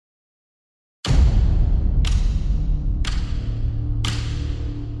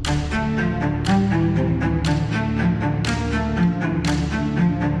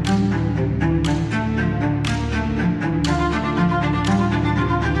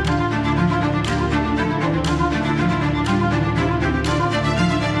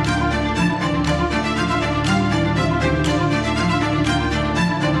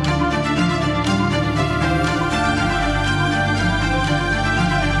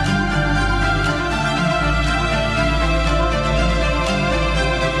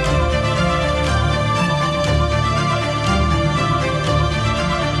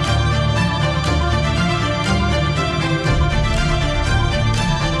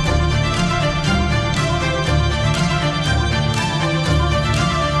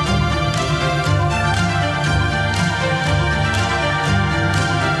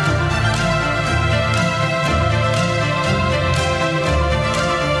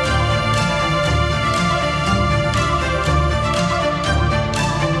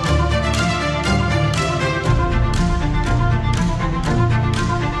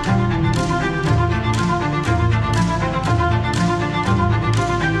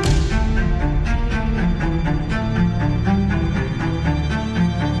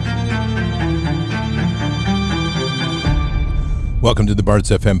Welcome to the Bards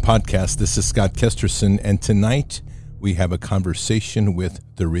FM podcast. This is Scott Kesterson, and tonight we have a conversation with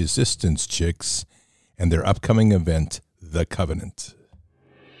the Resistance Chicks and their upcoming event, The Covenant.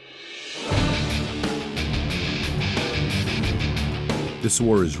 This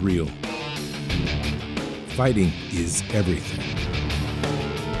war is real. Fighting is everything.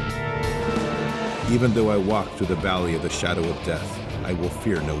 Even though I walk through the valley of the shadow of death, I will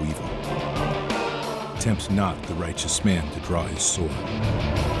fear no evil. Tempt not the righteous man to draw his sword.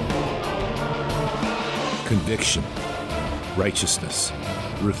 Conviction, righteousness,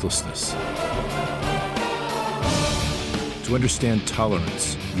 ruthlessness. To understand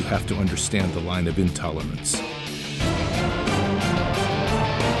tolerance, you have to understand the line of intolerance.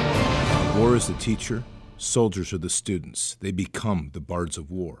 War is the teacher, soldiers are the students. They become the bards of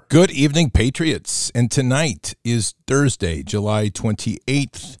war. Good evening, Patriots. And tonight is Thursday, July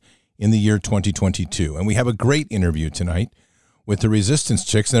 28th in the year 2022. And we have a great interview tonight with the Resistance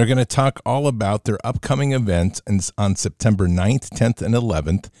Chicks. And they're going to talk all about their upcoming event on September 9th, 10th, and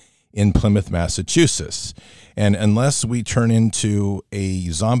 11th in Plymouth, Massachusetts. And unless we turn into a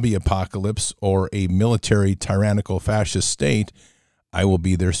zombie apocalypse or a military tyrannical fascist state, I will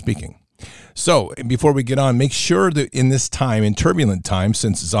be there speaking. So before we get on, make sure that in this time, in turbulent times,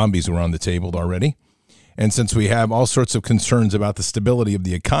 since zombies were on the table already, and since we have all sorts of concerns about the stability of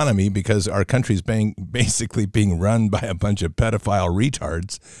the economy because our country's basically being run by a bunch of pedophile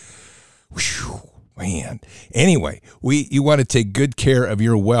retards, whew, man. Anyway, you want to take good care of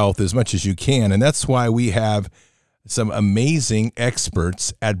your wealth as much as you can, and that's why we have some amazing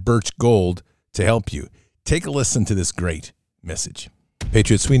experts at Birch Gold to help you. Take a listen to this great message.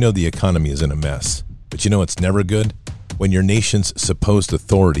 Patriots, we know the economy is in a mess, but you know it's never good? When your nation's supposed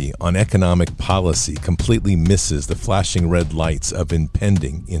authority on economic policy completely misses the flashing red lights of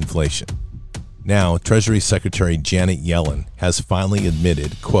impending inflation. Now, Treasury Secretary Janet Yellen has finally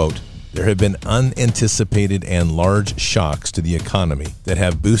admitted, quote, there have been unanticipated and large shocks to the economy that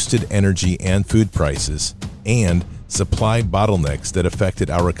have boosted energy and food prices and supply bottlenecks that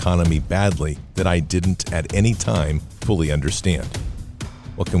affected our economy badly that I didn't at any time fully understand.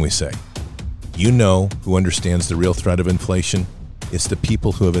 What can we say? You know who understands the real threat of inflation? It's the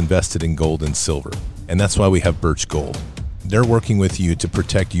people who have invested in gold and silver. And that's why we have Birch Gold. They're working with you to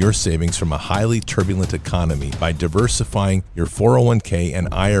protect your savings from a highly turbulent economy by diversifying your 401k and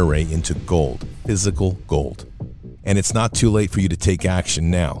IRA into gold, physical gold. And it's not too late for you to take action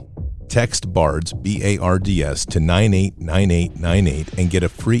now. Text BARDS, B-A-R-D-S, to 989898 and get a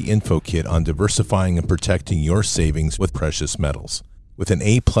free info kit on diversifying and protecting your savings with precious metals. With an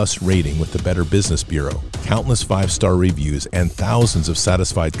A-plus rating with the Better Business Bureau, countless 5-star reviews, and thousands of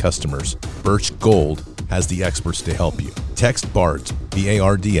satisfied customers, Birch Gold has the experts to help you. Text BARDS,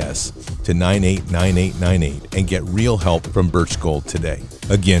 B-A-R-D-S, to 989898 and get real help from Birch Gold today.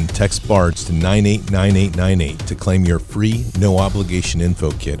 Again, text BARDS to 989898 to claim your free, no-obligation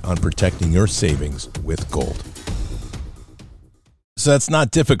info kit on protecting your savings with gold. So that's not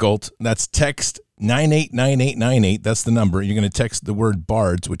difficult. That's text 989898. That's the number. You're going to text the word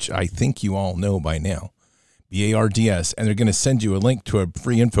BARDS, which I think you all know by now, B-A-R-D-S, and they're going to send you a link to a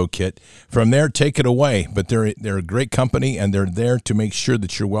free info kit. From there, take it away. But they're a great company, and they're there to make sure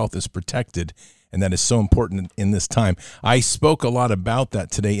that your wealth is protected, and that is so important in this time. I spoke a lot about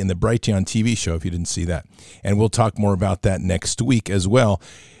that today in the Brighteon TV show, if you didn't see that, and we'll talk more about that next week as well.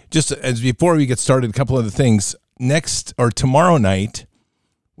 Just as before we get started, a couple other things. Tomorrow night,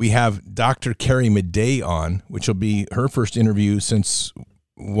 we have Dr. Carrie Madej on, which will be her first interview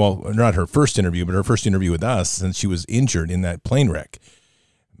not her first interview, but her first interview with us since she was injured in that plane wreck.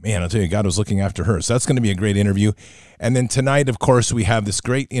 Man, I'll tell you, God was looking after her. So that's going to be a great interview. And then tonight, of course, we have this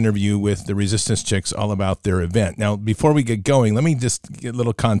great interview with the Resistance Chicks all about their event. Now, before we get going, let me just get a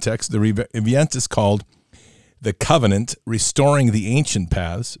little context. The event is called The Covenant, Restoring the Ancient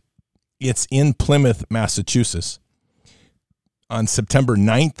Paths. It's in Plymouth, Massachusetts, on September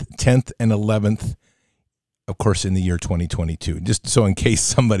 9th, 10th, and 11th, of course, in the year 2022. Just so in case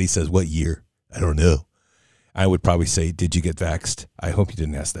somebody says, what year? I don't know. I would probably say, did you get vaxxed? I hope you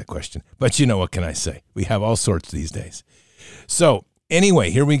didn't ask that question. But you know, what can I say? We have all sorts these days. So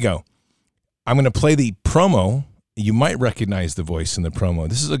anyway, here we go. I'm going to play the promo. You might recognize the voice in the promo.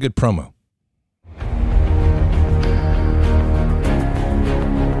 This is a good promo.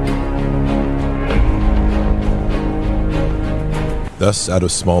 Thus, out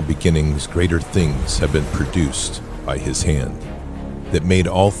of small beginnings, greater things have been produced by his hand, that made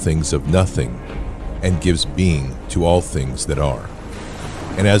all things of nothing, and gives being to all things that are.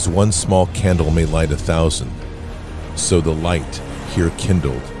 And as one small candle may light 1,000, so the light here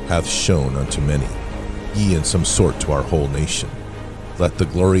kindled hath shone unto many, ye in some sort to our whole nation. Let the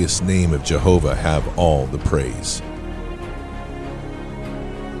glorious name of Jehovah have all the praise.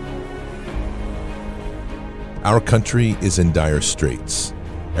 Our country is in dire straits.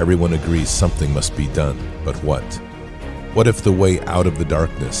 Everyone agrees something must be done, but what? What if the way out of the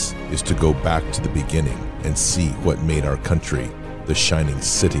darkness is to go back to the beginning and see what made our country the shining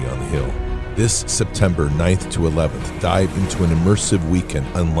city on the hill? This September 9th to 11th, dive into an immersive weekend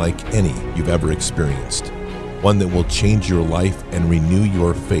unlike any you've ever experienced. One that will change your life and renew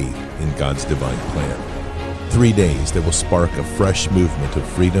your faith in God's divine plan. 3 days that will spark a fresh movement of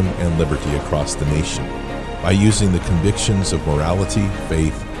freedom and liberty across the nation by using the convictions of morality,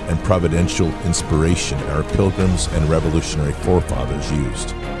 faith, and providential inspiration our pilgrims and revolutionary forefathers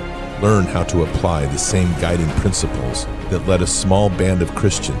used. Learn how to apply the same guiding principles that led a small band of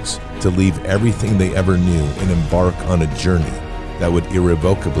Christians to leave everything they ever knew and embark on a journey that would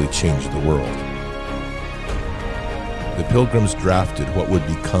irrevocably change the world. The Pilgrims drafted what would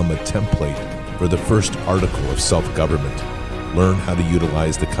become a template for the first article of self-government. Learn how to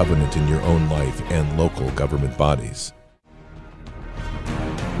utilize the covenant in your own life and local government bodies.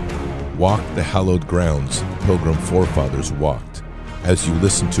 Walk the hallowed grounds Pilgrim forefathers walked as you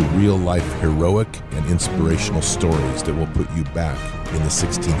listen to real-life heroic and inspirational stories that will put you back in the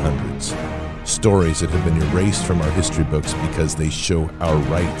 1600s. Stories that have been erased from our history books because they show our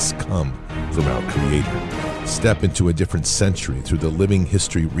rights come from our Creator. Step into a different century through the living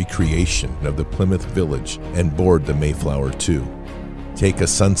history recreation of the Plymouth Village and board the Mayflower II. Take a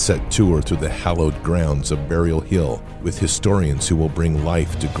sunset tour through the hallowed grounds of Burial Hill with historians who will bring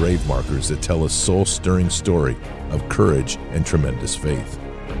life to grave markers that tell a soul-stirring story of courage and tremendous faith.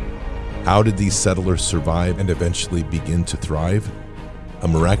 How did these settlers survive and eventually begin to thrive? A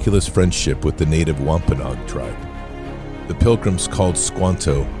miraculous friendship with the native Wampanoag tribe. The Pilgrims called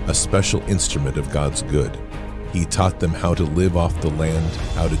Squanto a special instrument of God's good. He taught them how to live off the land,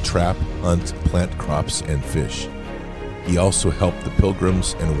 how to trap, hunt, plant crops, and fish. He also helped the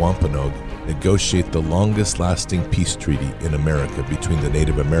Pilgrims and Wampanoag negotiate the longest-lasting peace treaty in America between the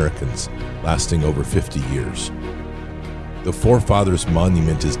Native Americans, lasting over 50 years. The Forefathers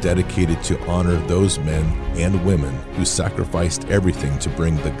Monument is dedicated to honor those men and women who sacrificed everything to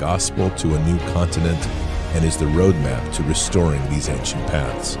bring the gospel to a new continent and is the roadmap to restoring these ancient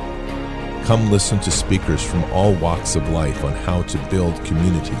paths. Come listen to speakers from all walks of life on how to build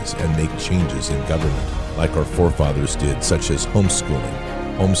communities and make changes in government, like our forefathers did, such as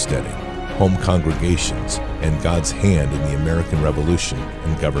homeschooling, homesteading, home congregations, and God's hand in the American Revolution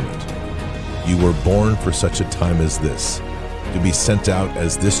and government. You were born for such a time as this, to be sent out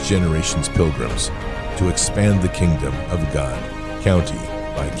as this generation's pilgrims, to expand the kingdom of God, county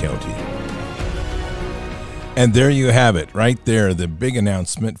by county. And there you have it, right there, the big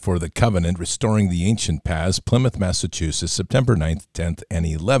announcement for the Covenant, Restoring the Ancient Paths, Plymouth, Massachusetts, September 9th, 10th, and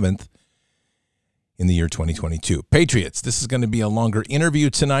 11th in the year 2022. Patriots, this is going to be a longer interview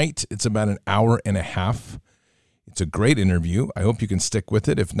tonight. It's about an hour and a half. It's a great interview. I hope you can stick with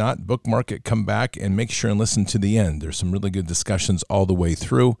it. If not, bookmark it, come back, and make sure and listen to the end. There's some really good discussions all the way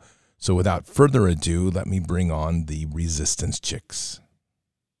through. So without further ado, let me bring on the Resistance Chicks.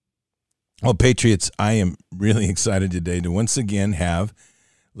 Well, Patriots, I am really excited today to once again have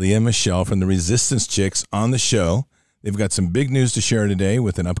Leah and Michelle from the Resistance Chicks on the show. They've got some big news to share today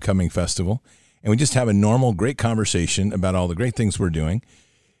with an upcoming festival. And we just have a normal, great conversation about all the great things we're doing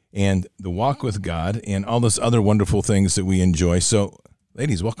and the walk with God and all those other wonderful things that we enjoy. So,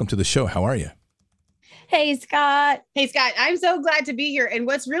 ladies, welcome to the show. How are you? Hey, Scott. Hey, Scott. I'm so glad to be here. And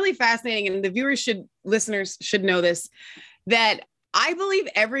what's really fascinating, and the listeners should know this, that I believe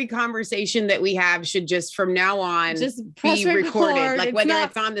every conversation that we have should just from now on just be recorded, like it's whether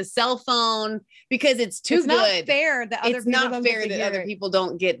it's on the cell phone, because it's too it's good. Not fair that other it's people not don't fair get to that hear other it. people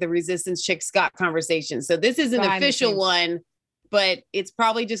don't get the Resistance Chick Scott conversation. So this is an official one, but it's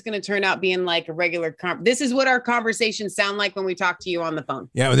probably just going to turn out being like a regular this is what our conversations sound like when we talk to you on the phone.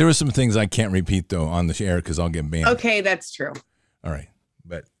 Yeah, there were some things I can't repeat though on the air because I'll get banned. Okay, that's true. All right,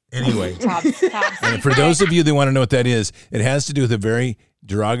 but anyway, top and for those of you that want to know what that is, it has to do with a very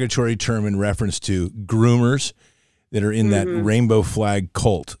derogatory term in reference to groomers that are in that rainbow flag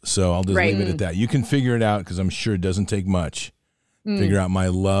cult. So I'll just leave it at that. You can figure it out because I'm sure it doesn't take much. Figure out my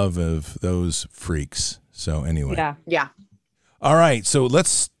love of those freaks. So anyway. Yeah. All right. So let's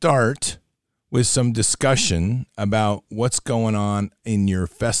start with some discussion about what's going on in your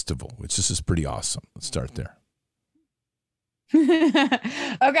festival, which this is pretty awesome. Let's start there.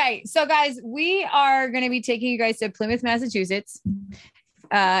 Okay. So guys, we are going to be taking you guys to Plymouth, Massachusetts.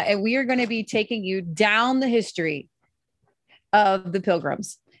 And we are going to be taking you down the history of the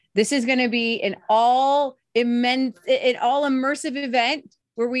Pilgrims. This is going to be an all all immersive event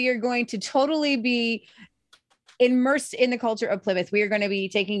where we are going to totally be immersed in the culture of Plymouth. We are going to be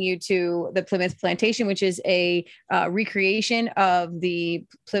taking you to the Plymouth Plantation, which is a recreation of the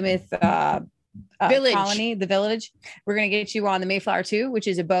Plymouth village colony, the village. We're going to get you on the Mayflower 2, which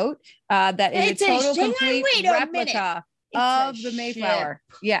is a boat that is a total complete replica of the Mayflower.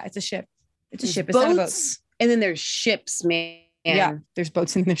 Yeah, it's a ship. It's a ship. It's not a boat. And then there's ships, man. Yeah, there's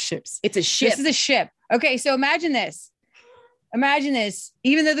boats and there's ships. It's a ship. This is a ship. Okay, so imagine this.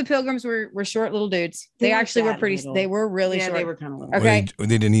 Even though the Pilgrims were short little dudes, they actually were pretty. Little. They were really short. They were kind of little. Okay,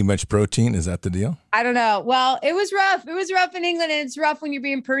 they didn't eat much protein. Is that the deal? I don't know. Well, it was rough. It was rough in England, and it's rough when you're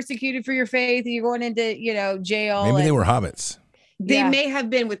being persecuted for your faith and you're going into jail. Maybe they were hobbits. They may have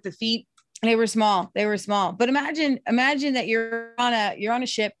been with the feet. They were small. But imagine that you're on a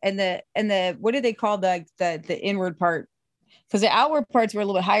ship, and the what did they call the inward part? Because the outward parts were a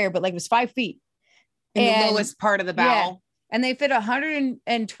little bit higher, but like it was 5 feet. In the lowest part of the bow. Yeah. And they fit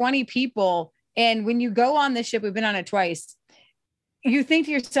 120 people. And when you go on this ship, we've been on it twice. You think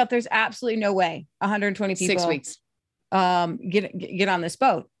to yourself, there's absolutely no way 120 people 6 weeks get on this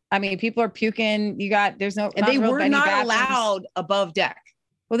boat. I mean, people are puking. There's no, and they were not allowed above deck.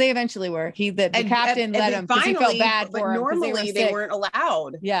 Well, they eventually were. The captain let them because he felt bad for them. Normally they weren't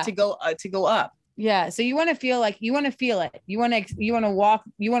allowed to go up. Yeah. So you want to feel it. You want to walk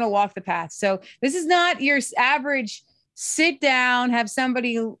the path. So this is not your average sit down, have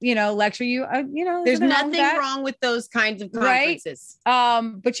somebody, lecture you, there's nothing wrong with those kinds of conferences. Right?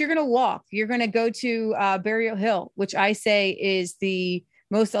 But you're going to walk, you're going to go to Burial Hill, which I say is the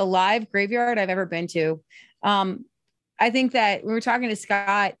most alive graveyard I've ever been to. I think that we were talking to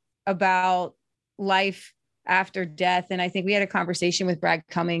Scott about life after death. And I think we had a conversation with Brad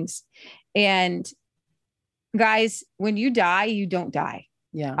Cummings. And guys, when you die, you don't die.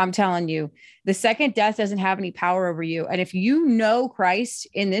 Yeah. I'm telling you, the second death doesn't have any power over you. And if you know Christ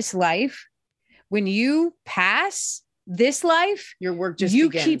in this life, when you pass this life, your work just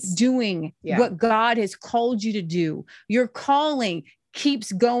begins. Keep doing what God has called you to do. Your calling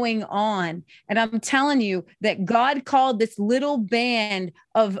keeps going on. And I'm telling you that God called this little band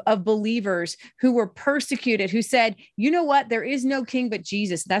of believers who were persecuted, who said, you know what? There is no king but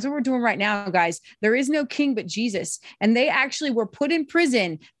Jesus. That's what we're doing right now, guys. There is no king but Jesus. And they actually were put in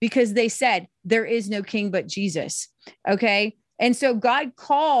prison because they said, there is no king but Jesus. Okay. And so God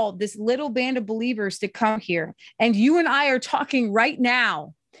called this little band of believers to come here. And you and I are talking right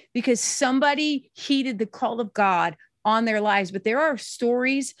now because somebody heeded the call of God on their lives. But there are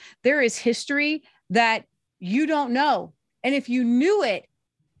stories, there is history that you don't know. And if you knew it,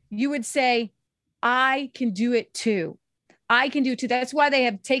 you would say, I can do it too. I can do it too. That's why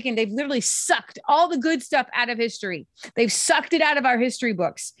they've literally sucked all the good stuff out of history. They've sucked it out of our history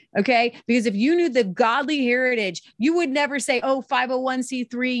books. Okay. Because if you knew the godly heritage, you would never say,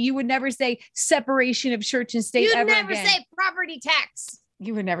 501c3. You would never say separation of church and state. You'd never say property tax.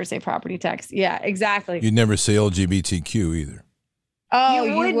 You would never say property tax. Yeah, exactly. You'd never say LGBTQ either. Oh,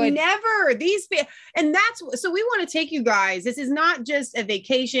 you would never. So we want to take you guys. This is not just a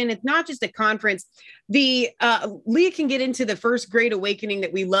vacation. It's not just a conference. Leah can get into the first Great Awakening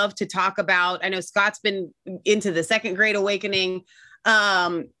that we love to talk about. I know Scott's been into the second Great Awakening.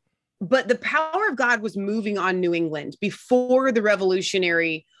 But the power of God was moving on New England before the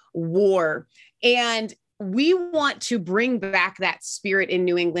Revolutionary War. And we want to bring back that spirit in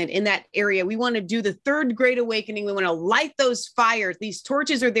New England, in that area. We want to do the third Great Awakening. We want to light those fires. These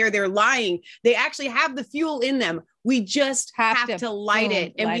torches are there. They're lying. They actually have the fuel in them. We just have to light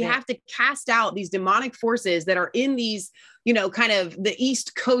it. And we have to cast out these demonic forces that are in these, kind of the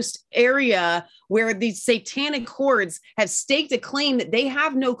East Coast area where these satanic hordes have staked a claim that they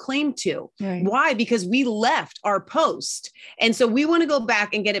have no claim to. Right. Why? Because we left our post. And so we want to go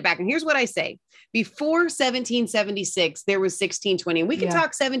back and get it back. And here's what I say. Before 1776, there was 1620. And we can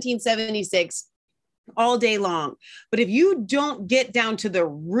talk 1776 all day long. But if you don't get down to the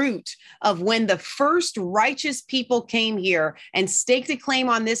root of when the first righteous people came here and staked a claim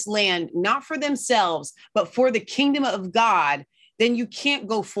on this land, not for themselves, but for the kingdom of God, then you can't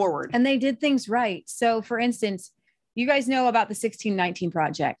go forward. And they did things right. So for instance, you guys know about the 1619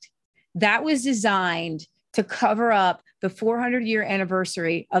 Project. That was designed to cover up the 400-year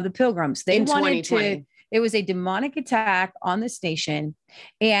anniversary of the Pilgrims. They wanted to, it was a demonic attack on this nation.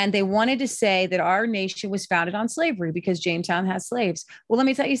 And they wanted to say that our nation was founded on slavery because Jamestown has slaves. Well, let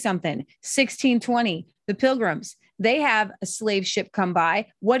me tell you something. 1620, the Pilgrims, they have a slave ship come by.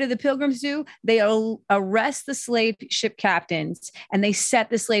 What do the Pilgrims do? They arrest the slave ship captains and they set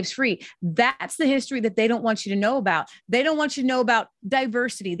the slaves free. That's the history that they don't want you to know about. They don't want you to know about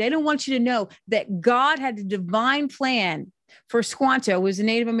diversity. They don't want you to know that God had a divine plan for Squanto, who was a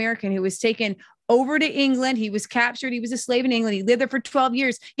Native American who was taken over to England. He was captured. He was a slave in England. He lived there for 12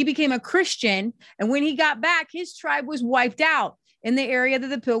 years. He became a Christian. And when he got back, his tribe was wiped out in the area that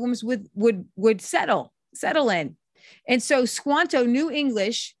the Pilgrims would settle in. And so Squanto knew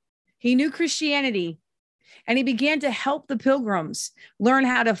English. He knew Christianity. And he began to help the Pilgrims learn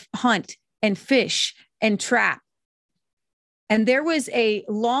how to hunt and fish and trap. And there was a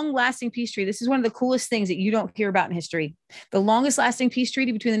long-lasting peace treaty. This is one of the coolest things that you don't hear about in history. The longest-lasting peace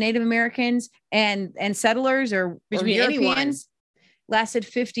treaty between the Native Americans and settlers or Europeans lasted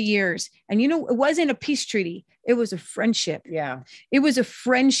 50 years. And, it wasn't a peace treaty. It was a friendship. Yeah. It was a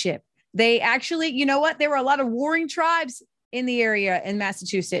friendship. They actually, you know what? There were a lot of warring tribes in the area in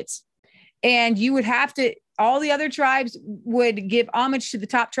Massachusetts. And you would have to, all the other tribes would give homage to the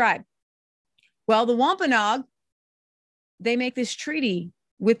top tribe. Well, the Wampanoag, they make this treaty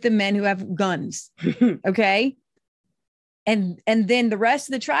with the men who have guns. Okay. And then the rest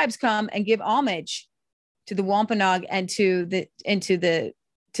of the tribes come and give homage to the Wampanoag and to the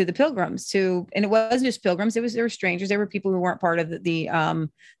Pilgrims and it wasn't just Pilgrims. There were strangers. There were people who weren't part of the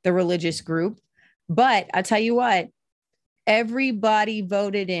religious group. But I tell you what, everybody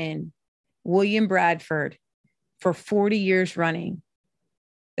voted in William Bradford for 40 years running.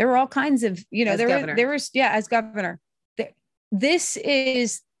 There were all kinds of, as governor. This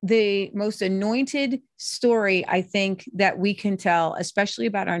is the most anointed story, I think, that we can tell, especially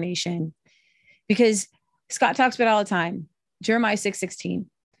about our nation, because Scott talks about it all the time. Jeremiah 6:16,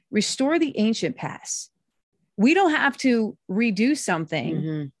 restore the ancient past. We don't have to redo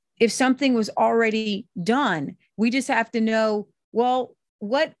something if something was already done. We just have to know, well,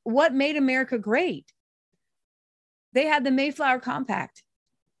 what made America great? They had the Mayflower Compact.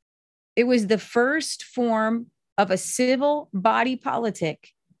 It was the first form of a civil body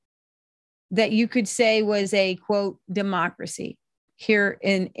politic that you could say was a, quote, democracy here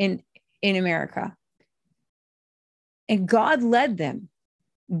in America. And God led them.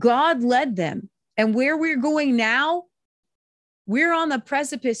 God led them. And where we're going now, we're on the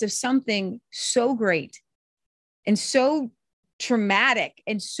precipice of something so great and so traumatic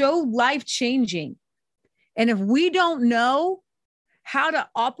and so life-changing. And if we don't know how to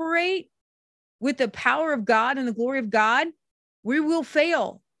operate with the power of God and the glory of God, we will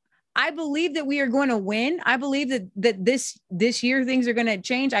fail. I believe that we are going to win. I believe that this year things are going to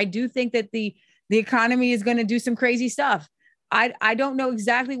change. I do think that the economy is going to do some crazy stuff. I don't know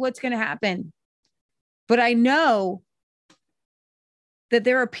exactly what's going to happen, but I know that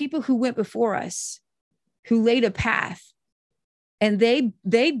there are people who went before us who laid a path, and they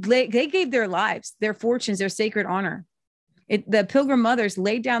gave their lives, their fortunes, their sacred honor. The Pilgrim mothers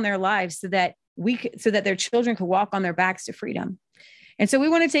laid down their lives so that their children could walk on their backs to freedom. And so we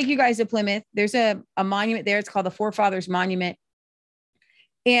want to take you guys to Plymouth. There's a monument there. It's called the Forefathers Monument.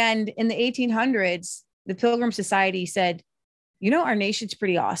 And in the 1800s, the Pilgrim Society said, our nation's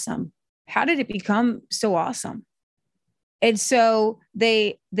pretty awesome. How did it become so awesome? And so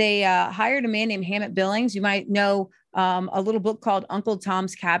they hired a man named Hammett Billings. You might know a little book called Uncle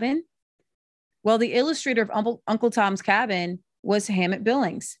Tom's Cabin. Well, the illustrator of Uncle Tom's Cabin was Hammett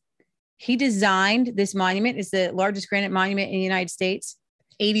Billings. He designed this monument. It's the largest granite monument in the United States.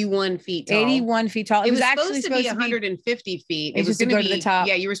 81 feet tall. 81 feet tall. It was actually supposed to be 150 feet. It was going to go to the top.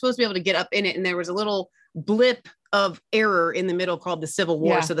 Yeah, you were supposed to be able to get up in it. And there was a little blip of error in the middle called the Civil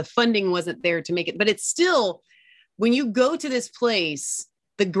War. Yeah. So the funding wasn't there to make it. But it's still, when you go to this place,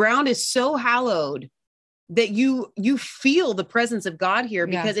 the ground is so hallowed that you feel the presence of God here,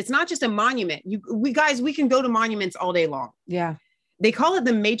 because it's not just a monument. We can go to monuments all day long. Yeah. They call it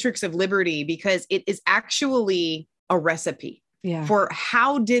the Matrix of Liberty because it is actually a recipe for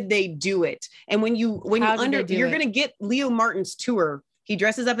how did they do it. And when you're going to get Leo Martin's tour. He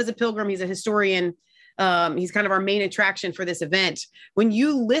dresses up as a pilgrim. He's a historian. He's kind of our main attraction for this event. When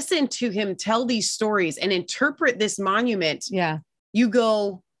you listen to him tell these stories and interpret this monument, you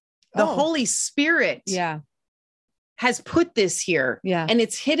go, the Holy Spirit has put this here, and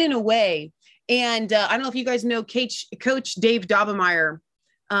it's hidden away. And I don't know if you guys know Coach Dave Daubenmire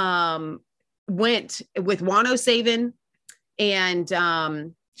went with Wano Savin and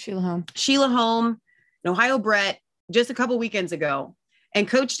Sheila Holm, and Ohio Brett just a couple weekends ago. And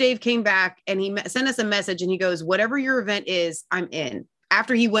Coach Dave came back and he sent us a message and he goes, whatever your event is, I'm in.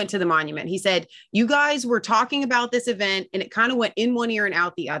 After he went to the monument, he said, you guys were talking about this event and it kind of went in one ear and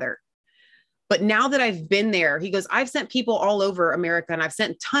out the other. But now that I've been there, he goes, I've sent people all over America and I've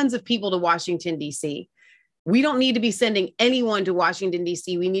sent tons of people to Washington, D.C. We don't need to be sending anyone to Washington,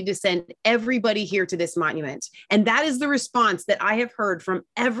 D.C. We need to send everybody here to this monument. And that is the response that I have heard from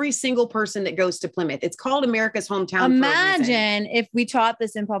every single person that goes to Plymouth. It's called America's Hometown. Imagine if we taught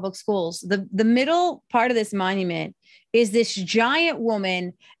this in public schools. The middle part of this monument is this giant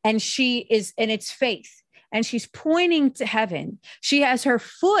woman, and it's faith. And she's pointing to heaven. She has her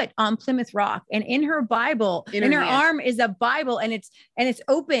foot on Plymouth Rock, and in her Bible, in her arm is a Bible, and it's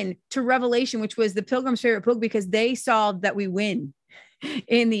open to Revelation, which was the Pilgrim's favorite book because they saw that we win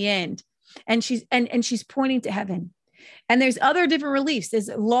in the end. And she's pointing to heaven. And there's other different reliefs. There's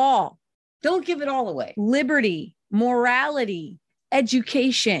law. Don't give it all away. Liberty, morality,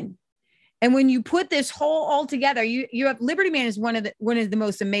 education. And when you put this whole all together, you have Liberty Man is one of the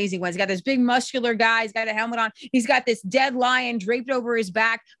most amazing ones. He's got this big muscular guy. He's got a helmet on. He's got this dead lion draped over his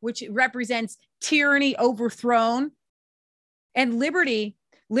back, which represents tyranny overthrown. And Liberty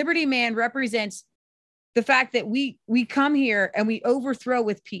Man represents the fact that we come here and we overthrow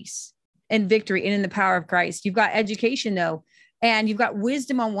with peace and victory and in the power of Christ. You've got education though, and you've got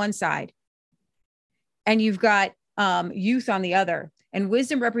wisdom on one side, and you've got youth on the other. And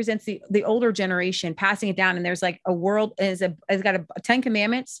wisdom represents the older generation, passing it down. And there's like a world it's got a 10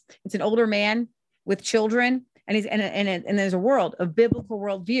 commandments. It's an older man with children. And there's a world, a biblical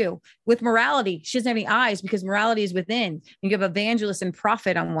worldview with morality. She doesn't have any eyes because morality is within. You have evangelist and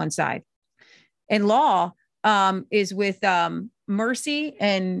prophet on one side. And law is with mercy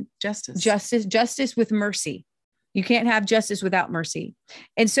and justice with mercy. You can't have justice without mercy.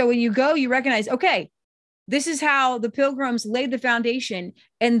 And so when you go, you recognize, okay, this is how the Pilgrims laid the foundation.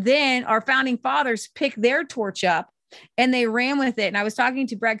 And then our founding fathers picked their torch up and they ran with it. And I was talking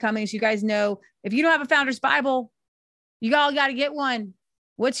to Brad Cummings. You guys know, if you don't have a Founder's Bible, you all got to get one.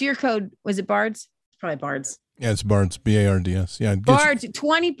 What's your code? Was it Bards? It's probably Bards. Yeah, it's Bards, Bards. Yeah. Bards,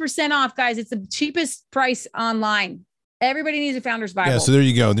 20% off, guys. It's the cheapest price online. Everybody needs a Founder's Bible. Yeah, so there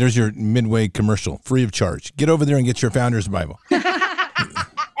you go. There's your midway commercial, free of charge. Get over there and get your Founder's Bible.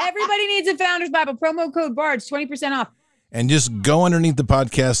 Everybody needs a Founder's Bible. Promo code BARDS, 20% off. And just go underneath the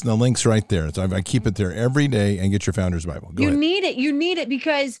podcast and the link's right there. So I keep it there every day and get your Founder's Bible. Go ahead. You need it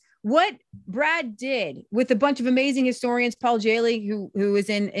because what Brad did with a bunch of amazing historians, Paul Jaley, who is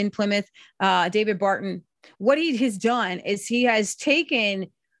in Plymouth, David Barton, what he has done is he has taken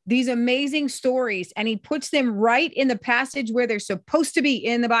these amazing stories and he puts them right in the passage where they're supposed to be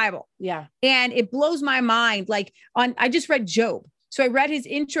in the Bible. Yeah. And it blows my mind. I just read Job. So I read his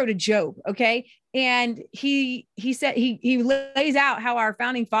intro to Job. Okay. And he said, he lays out how our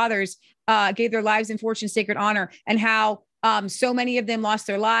founding fathers gave their lives in fortune, sacred honor, and how so many of them lost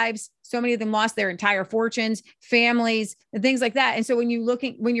their lives. So many of them lost their entire fortunes, families, and things like that. And so when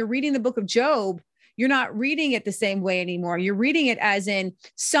you're reading the book of Job, you're not reading it the same way anymore. You're reading it as in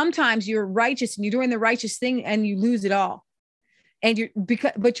sometimes you're righteous and you're doing the righteous thing and you lose it all.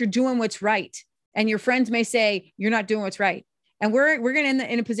 But you're doing what's right. And your friends may say, you're not doing what's right. And we're going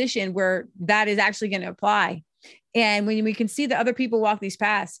to in a position where that is actually going to apply. And when we can see that other people walk these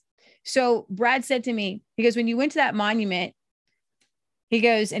paths. So Brad said to me, he goes, when you went to that monument, he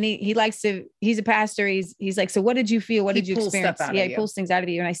goes, and he's a pastor. He's like, so what did you feel? What did you experience? Yeah, he pulls things out of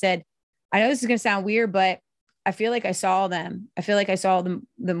you. And I said, I know this is going to sound weird, but I feel like I saw them. I feel like I saw them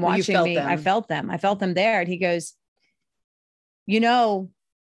watching me. I felt them there. And he goes, and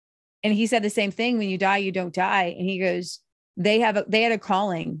he said the same thing. When you die, you don't die. And he goes, they had a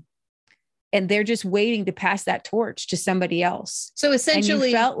calling and they're just waiting to pass that torch to somebody else. So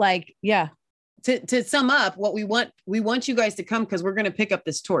essentially felt like, yeah. To sum up what we want you guys to come because we're going to pick up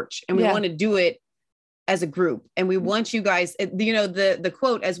this torch and we want to do it as a group. And we want you guys, the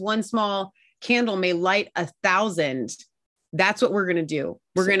quote, as one small candle may light 1,000. That's what we're going to do.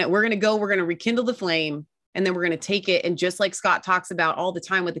 We're going to rekindle the flame. And then we're going to take it. And just like Scott talks about all the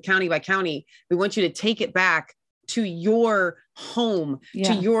time with the county by county, we want you to take it back to your home,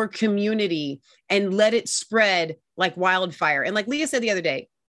 to your community, and let it spread like wildfire. And like Leah said the other day,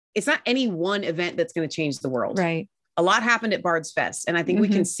 it's not any one event that's going to change the world. Right. A lot happened at Bard's Fest. And I think we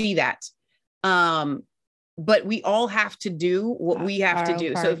can see that. But we all have to do what we have to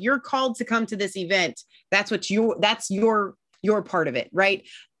do. So if you're called to come to this event, that's your part of it, right?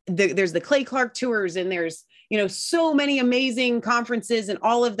 There's the Clay Clark tours and there's, so many amazing conferences and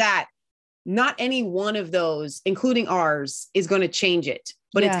all of that. Not any one of those, including ours, is going to change it,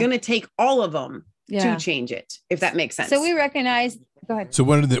 but it's going to take all of them to change it, if that makes sense. So we recognize, go ahead. So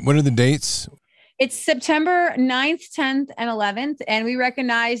what are the dates? It's September 9th, 10th, and 11th. And we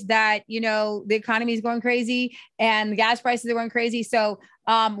recognize that, the economy is going crazy and the gas prices are going crazy. So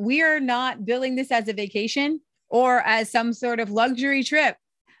we are not billing this as a vacation or as some sort of luxury trip.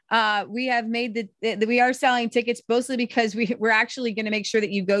 We have made we are selling tickets mostly because we're actually going to make sure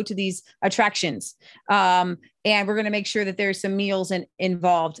that you go to these attractions. And we're going to make sure that there's some meals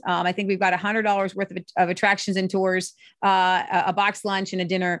involved. I think we've got $100 worth of attractions and tours, a box lunch and a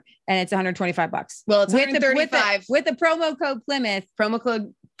dinner, and it's $125. Well, it's $135 with the promo code Plymouth. Promo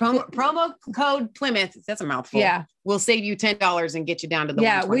code Plymouth. That's a mouthful. Yeah. We'll save you $10 and get you down to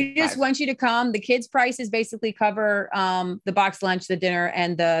the we just want you to come. The kids' prices basically cover the box lunch, the dinner,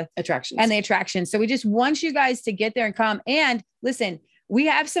 and the attractions. So we just want you guys to get there and come. And listen, we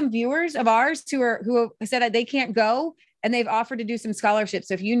have some viewers of ours who said that they can't go, and they've offered to do some scholarships.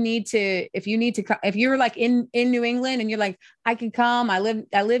 So if you're like in New England and you're like, I can come, I live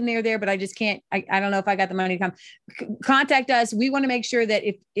near there, but I just can't, I don't know if I got the money to come, contact us. We want to make sure that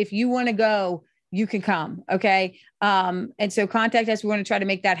if you want to go, you can come. Okay. And so contact us. We want to try to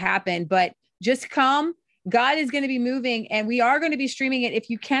make that happen, but just come. God is going to be moving, and we are going to be streaming it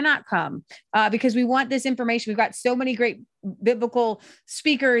if you cannot come, because we want this information. We've got so many great biblical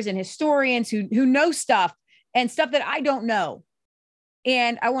speakers and historians who know stuff and stuff that I don't know.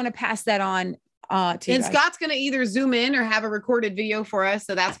 And I want to pass that on to you guys. Scott's going to either zoom in or have a recorded video for us.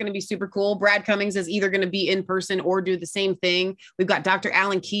 So that's going to be super cool. Brad Cummings is either going to be in person or do the same thing. We've got Dr.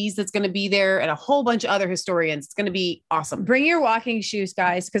 Alan Keyes that's going to be there, and a whole bunch of other historians. It's going to be awesome. Bring your walking shoes,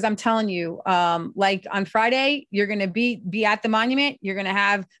 guys, because I'm telling you, like on Friday, you're going to be at the monument. You're going to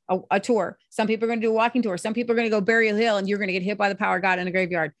have a tour. Some people are going to do a walking tour. Some people are going to go Burial Hill, and you're going to get hit by the power of God in a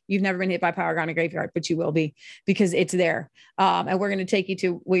graveyard. You've never been hit by power of God in a graveyard, but you will be, because it's there. And we're going to take you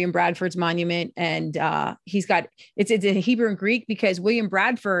to William Bradford's monument. And it's a Hebrew and Greek, because William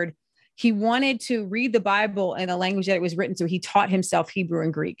Bradford, he wanted to read the Bible in the language that it was written. So he taught himself Hebrew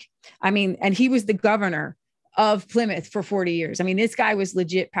and Greek. And he was the governor of Plymouth for 40 years. This guy was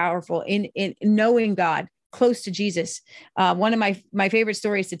legit powerful in knowing God, close to Jesus. One of my favorite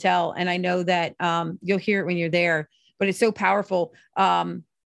stories to tell, and I know that you'll hear it when you're there, but it's so powerful. The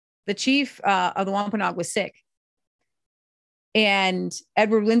chief of the Wampanoag was sick. And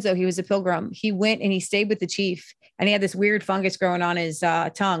Edward Winslow, he was a pilgrim. He went and he stayed with the chief, and he had this weird fungus growing on his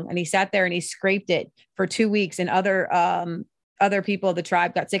tongue. And he sat there and he scraped it for 2 weeks. And other people of the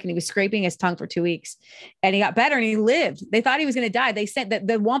tribe got sick, and he was scraping his tongue for 2 weeks, and he got better and he lived. They thought he was going to die. They sent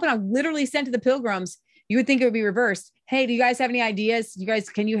the Wampanoag literally sent to the pilgrims. You would think it would be reversed. Hey, do you guys have any ideas?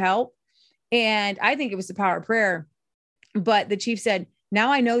 Can you help? And I think it was the power of prayer. But the chief said,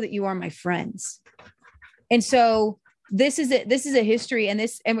 now I know that you are my friends. And so this is a history, and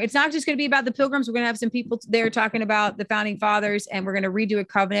it's not just going to be about the pilgrims. We're going to have some people there talking about the founding fathers, and we're going to redo a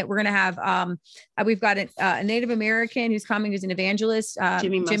covenant. We're going to have, we've got a Native American who's coming, who's an evangelist,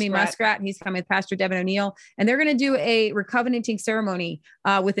 Jimmy Muskrat. He's coming with Pastor Devin O'Neill, and they're going to do a recovenanting ceremony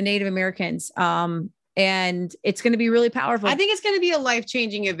with the Native Americans. And it's going to be really powerful. I think it's going to be a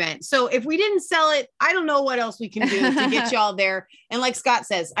life-changing event. So if we didn't sell it, I don't know what else we can do to get y'all there. And like Scott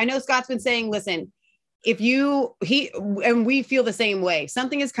says, I know Scott's been saying, listen, and we feel the same way.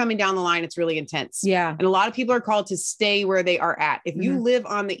 Something is coming down the line. It's really intense. Yeah. And a lot of people are called to stay where they are at. If you live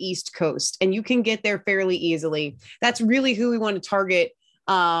on the East Coast and you can get there fairly easily, that's really who we want to target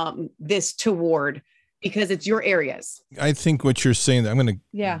this toward, because it's your areas. I think what you're saying, I'm going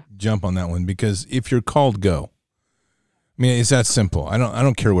to jump on that one, because if you're called, go. It's that simple. I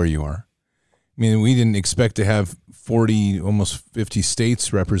don't care where you are. We didn't expect to have 40, almost 50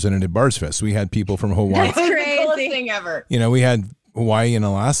 states represented at Bards Fest. We had people from Hawaii. That's crazy. The coolest thing ever. We had Hawaii and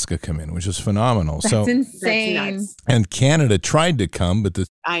Alaska come in, which was phenomenal. That's insane. That's nuts. And Canada tried to come, but the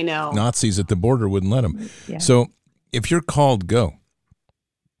Nazis at the border wouldn't let them. Yeah. So if you're called, go.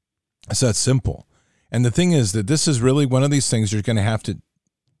 It's that simple. And the thing is that this is really one of these things you're going to have to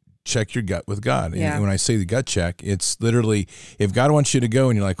check your gut with God. Yeah. And when I say the gut check, it's literally, if God wants you to go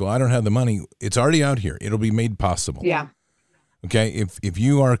and you're like, well, I don't have the money, it's already out here. It'll be made possible. Yeah. Okay. If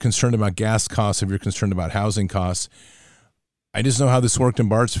you are concerned about gas costs, if you're concerned about housing costs, I just know how this worked in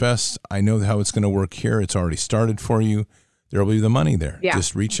Bards Fest. I know how it's going to work here. It's already started for you. There will be the money there. Yeah.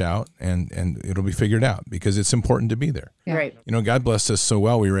 Just reach out and it'll be figured out, because it's important to be there. Yeah. Right. God blessed us so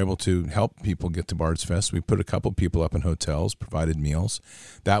well. We were able to help people get to Bards Fest. We put a couple people up in hotels, provided meals.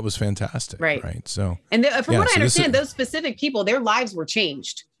 That was fantastic. Right. So, and from what I understand, those specific people, their lives were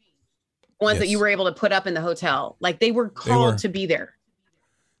changed. Ones that you were able to put up in the hotel, like they were called to be there.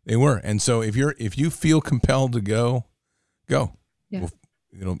 They were. And so if you feel compelled to go. Yeah.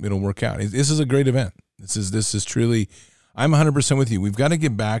 It'll work out. This is a great event. This is truly, I'm 100% with you. We've got to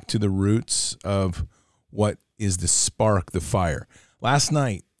get back to the roots of what is the spark, the fire. Last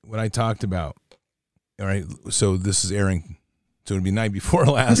night, what I talked about, all right, so this is airing, so it'd be night before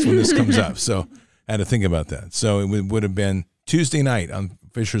last when this comes up. So I had to think about that. So it would have been Tuesday night on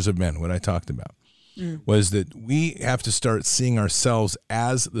Fishers of Men. What I talked about was that we have to start seeing ourselves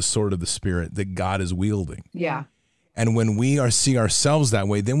as the sword of the Spirit that God is wielding. Yeah. And when we see ourselves that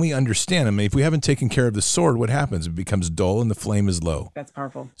way, then we understand. I mean, if we haven't taken care of the sword, what happens? It becomes dull and the flame is low. That's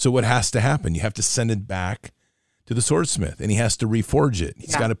powerful. So what has to happen? You have to send it back to the swordsmith, and he has to reforge it.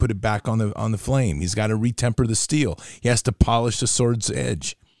 He's got to put it back on the flame. He's got to retemper the steel. He has to polish the sword's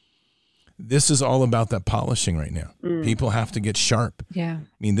edge. This is all about that polishing right now. People have to get sharp. Yeah.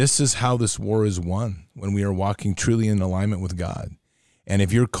 I mean, this is how this war is won, when we are walking truly in alignment with God. And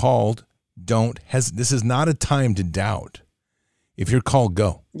if you're called, this is not a time to doubt. If you're called,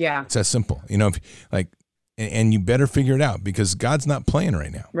 go. Yeah. It's that simple. You know, and you better figure it out, because God's not playing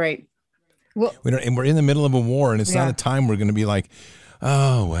right now. Right. Well, and we're in the middle of a war, and it's not a time we're going to be like,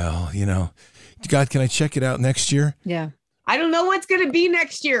 oh, well, you know, God, can I check it out next year? Yeah. I don't know what's going to be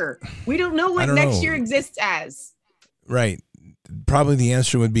next year. We don't know what next year exists as. Right. Probably the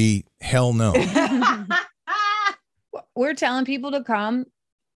answer would be hell no. We're telling people to come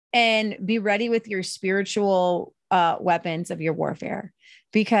and be ready with your spiritual weapons of your warfare,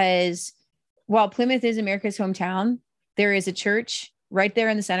 because while Plymouth is America's hometown, there is a church right there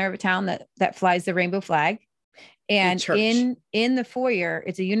in the center of a town that flies the rainbow flag. And in the foyer,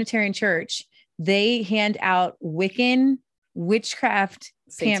 it's a Unitarian church. They hand out Wiccan witchcraft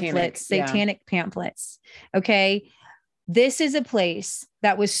satanic pamphlets. Okay. This is a place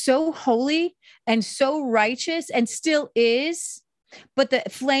that was so holy and so righteous and still is, but the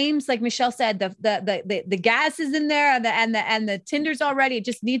flames, like Michelle said, the gas is in there and the tinder's already, it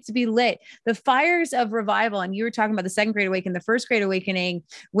just needs to be lit. The fires of revival. And you were talking about the second great awakening, the first great awakening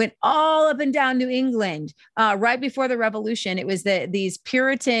went all up and down New England, right before the revolution. It was these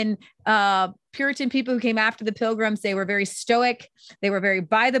Puritan people who came after the Pilgrims. They were very stoic. They were very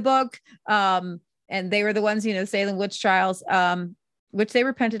by the book. And they were the ones, Salem witch trials, which they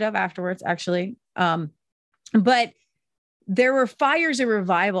repented of afterwards, actually. But there were fires of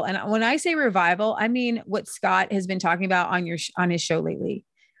revival. And when I say revival, I mean what Scott has been talking about on his show lately.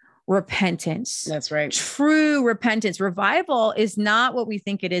 Repentance. That's right. True repentance. Revival is not what we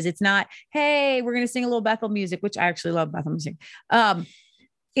think it is. It's not, hey, we're going to sing a little Bethel music, which I actually love Bethel music.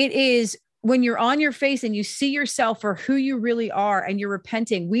 It is when you're on your face and you see yourself for who you really are and you're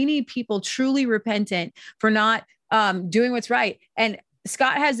repenting. We need people truly repentant for not doing what's right. And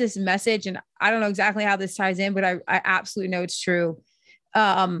Scott has this message, and I don't know exactly how this ties in, but I absolutely know it's true.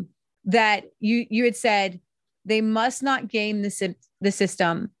 That you had said they must not game the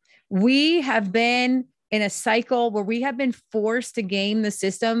system. We have been in a cycle where we have been forced to game the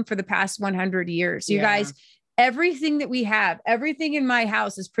system for the past 100 years. You guys, everything that we have, everything in my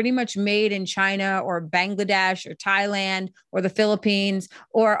house is pretty much made in China or Bangladesh or Thailand or the Philippines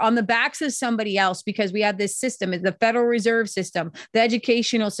or on the backs of somebody else, because we have this system, the Federal Reserve System, the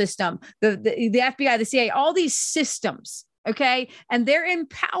educational system, the FBI, the CIA, all these systems. Okay. And they're in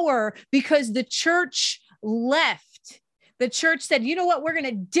power because the church left. The church said, you know what, we're going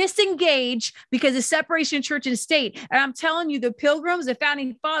to disengage because of separation of church and state. And I'm telling you, the Pilgrims, the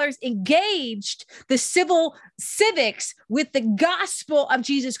founding fathers engaged the civics with the gospel of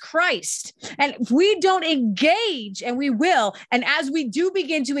Jesus Christ. And if we don't engage, and we will, and as we do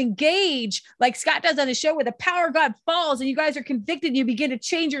begin to engage, like Scott does on the show, where the power of God falls and you guys are convicted, you begin to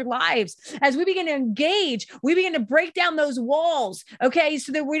change your lives. As we begin to engage, we begin to break down those walls, okay,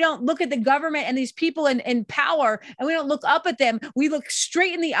 so that we don't look at the government and these people in power, and we don't look up at them. We look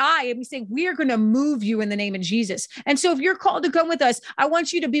straight in the eye and we say, we are going to move you in the name of Jesus. And so if you're called to come with us, I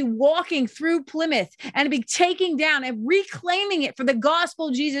want you to be walking through Plymouth and be taking down and reclaiming it for the gospel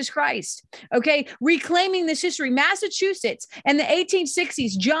of Jesus Christ. Okay. Reclaiming this history. Massachusetts in the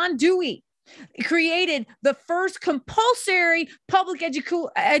 1860s, John Dewey created the first compulsory public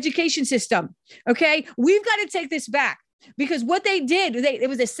education system. Okay. We've got to take this back. Because what they did, it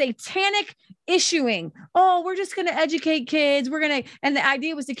was a satanic issuing. Oh, we're just going to educate kids. And the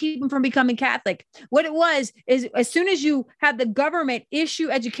idea was to keep them from becoming Catholic. What it was is, as soon as you have the government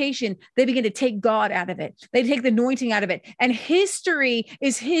issue education, they begin to take God out of it. They take the anointing out of it. And history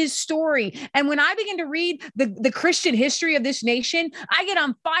is his story. And when I begin to read the Christian history of this nation, I get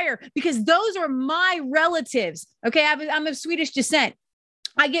on fire because those are my relatives. Okay. I'm of Swedish descent.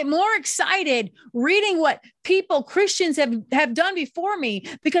 I get more excited reading what Christians have done before me,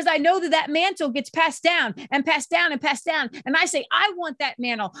 because I know that mantle gets passed down and passed down and passed down. And I say, I want that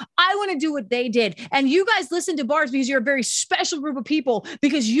mantle. I want to do what they did. And you guys listen to Bards because you're a very special group of people,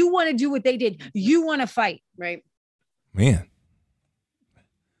 because you want to do what they did. You want to fight. Right. Man.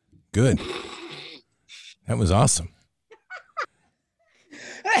 Good. That was awesome.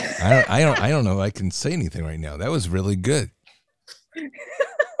 I don't know if I can say anything right now. That was really good.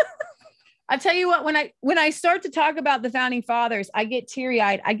 I tell you what, when I start to talk about the founding fathers, I get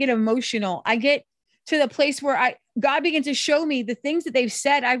teary-eyed, I get emotional, I get to the place where God begins to show me the things that they've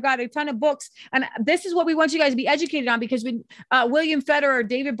said. I've got a ton of books, and this is what we want you guys to be educated on, because when William Federer,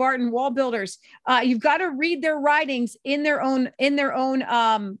 David Barton, wall builders, you've got to read their writings in their own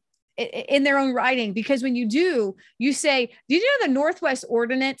writing, because when you do, you say, did you know the Northwest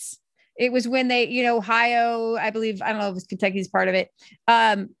Ordinance? It was when they, Ohio, I believe, I don't know if it's Kentucky's part of it.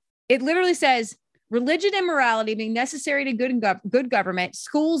 It literally says, religion and morality being necessary to good government,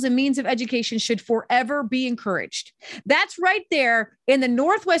 schools and means of education should forever be encouraged. That's right there in the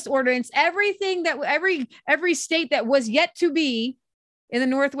Northwest Ordinance. Everything that every state that was yet to be in the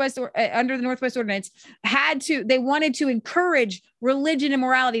Northwest or under the Northwest Ordinance they wanted to encourage religion and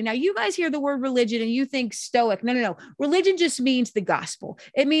morality. Now you guys hear the word religion and you think Stoic. No. Religion just means the gospel.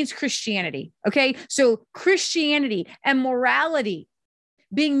 It means Christianity. Okay. So Christianity and morality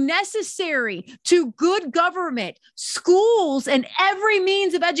being necessary to good government, schools, and every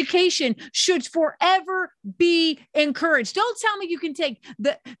means of education should forever be encouraged. Don't tell me you can take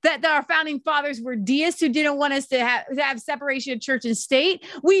that our founding fathers were deists who didn't want us to have separation of church and state.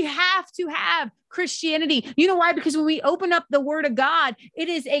 We have to have Christianity. You know why? Because when we open up the Word of God, it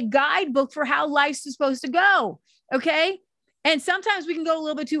is a guidebook for how life's supposed to go. Okay. And sometimes we can go a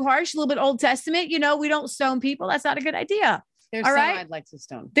little bit too harsh, a little bit Old Testament. We don't stone people. That's not a good idea. There's some I'd like to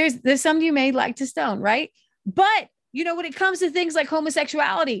stone. There's some you may like to stone, right? But when it comes to things like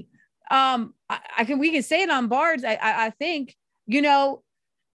homosexuality, we can say it on Bards. I think,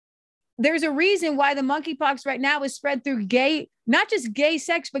 there's a reason why the monkeypox right now is spread through not just gay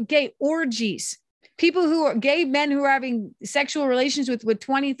sex, but gay orgies. People who are gay men who are having sexual relations with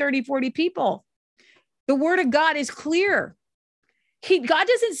 20, 30, 40 people. The Word of God is clear. God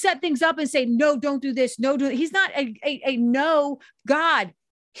doesn't set things up and say, no, don't do this. No, do it. He's not a no God.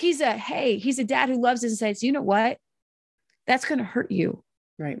 He's a dad who loves us and says, you know what? That's going to hurt you.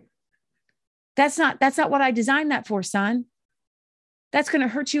 Right. That's not what I designed that for, son. That's going to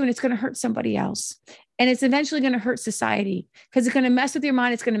hurt you, and it's going to hurt somebody else. And it's eventually going to hurt society, because it's going to mess with your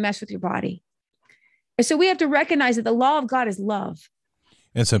mind. It's going to mess with your body. And so we have to recognize that the law of God is love.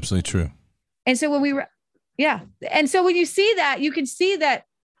 That's absolutely true. And so and so when you see that, you can see that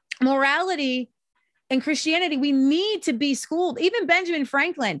morality and Christianity, we need to be schooled. Even Benjamin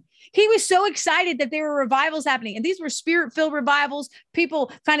Franklin, he was so excited that there were revivals happening. And these were spirit-filled revivals,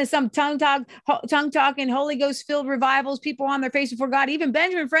 people kind of some tongue-talking, Holy Ghost-filled revivals, people on their face before God. Even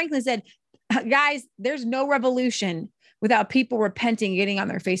Benjamin Franklin said, guys, there's no revolution without people repenting, getting on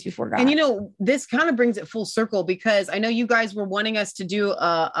their face before God. And this kind of brings it full circle, because I know you guys were wanting us to do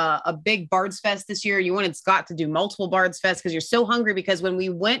a big Bards Fest this year. You wanted Scott to do multiple Bards Fest because you're so hungry, because when we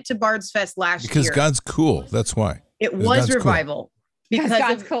went to Bards Fest last year. Because God's cool. That's why. It was revival. Cool. Because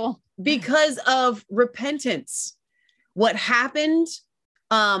God's cool. Because of repentance. What happened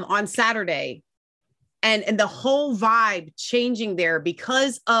on Saturday and the whole vibe changing there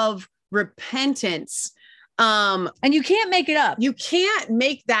because of repentance. And you can't make it up. You can't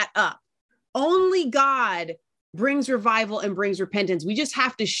make that up. Only God brings revival and brings repentance. We just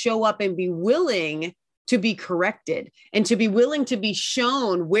have to show up and be willing to be corrected, and to be willing to be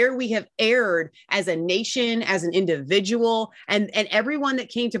shown where we have erred as a nation, as an individual, and everyone that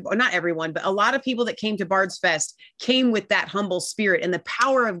came to, or not everyone, but a lot of people that came to Bards Fest came with that humble spirit, and the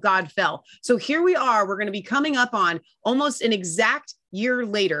power of God fell. So here we are. We're going to be coming up on almost an exact year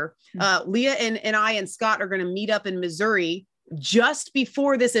later. Leah and I and Scott are going to meet up in Missouri just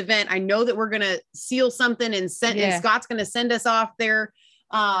before this event. I know that we're going to seal something and and Scott's going to send us off there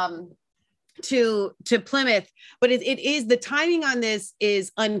to Plymouth. But it is, the timing on this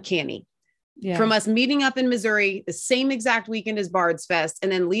is uncanny. From us meeting up in Missouri the same exact weekend as Bards Fest,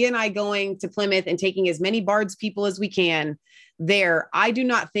 and then Leah and I going to Plymouth and taking as many Bards people as we can there. I do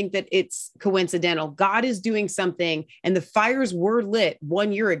not think that it's coincidental. God is doing something, and the fires were lit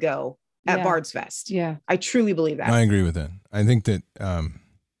 1 year ago at Bards Fest. Yeah. I truly believe that. I agree with that. I think that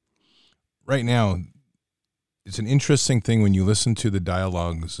right now it's an interesting thing when you listen to the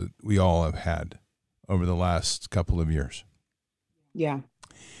dialogues that we all have had over the last couple of years. Yeah.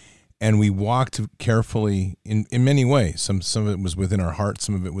 And we walked carefully in many ways. Some of it was within our heart,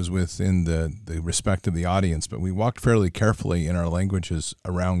 some of it was within the respect of the audience, but we walked fairly carefully in our languages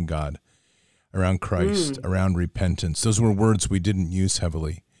around God, around Christ, around repentance. Those were words we didn't use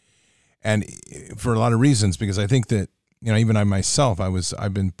heavily. And for a lot of reasons, because I think that, even I myself,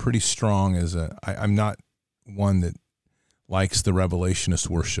 I've been pretty strong I'm not one that likes the revelationist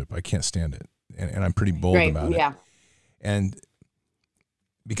worship. I can't stand it. And I'm pretty bold about it. And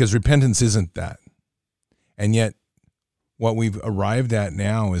because repentance isn't that. And yet what we've arrived at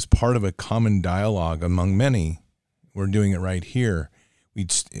now is part of a common dialogue among many. We're doing it right here.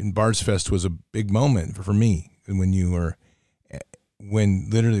 In Bards Fest was a big moment for me when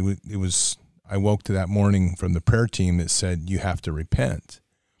literally it was, I woke to that morning from the prayer team that said, you have to repent.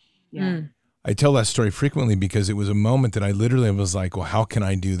 Yeah. I tell that story frequently because it was a moment that I literally was like, well, how can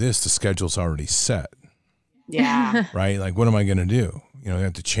I do this? The schedule's already set. Yeah. Right? Like, what am I going to do? I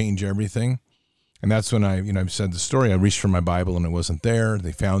have to change everything. And that's when I've said the story. I reached for my Bible and it wasn't there.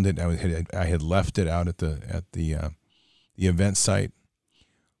 They found it. I had left it out at the event site.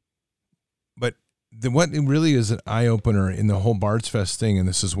 But what it really is an eye opener in the whole Bards Fest thing, and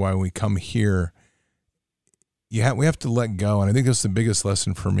this is why we come here. We have to let go, and I think that's the biggest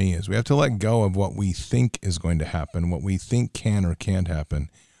lesson for me is we have to let go of what we think is going to happen, what we think can or can't happen.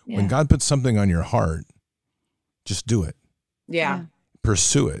 Yeah. When God puts something on your heart, just do it. Yeah.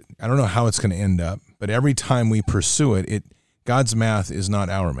 Pursue it. I don't know how it's going to end up, but every time we pursue it, God's math is not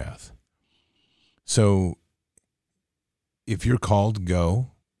our math. So if you're called,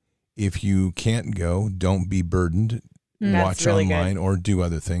 go. If you can't go, don't be burdened. Watch really online or do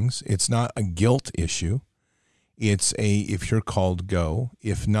other things. It's not a guilt issue. It's if you're called, go.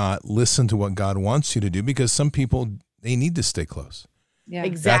 If not, listen to what God wants you to do, because some people, they need to stay close. Yeah,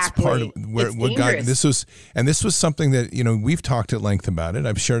 exactly. That's part of what God, this was something that, we've talked at length about it.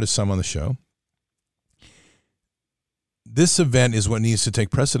 I've shared it some on the show. This event is what needs to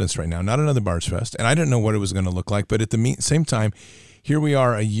take precedence right now, not another Bards Fest. And I didn't know what it was going to look like, but at the same time, here we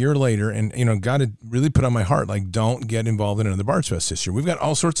are a year later, and God had really put on my heart, like, don't get involved in another Bards Fest this year. We've got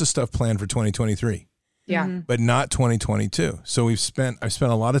all sorts of stuff planned for 2023. Yeah. But not 2022. So I've spent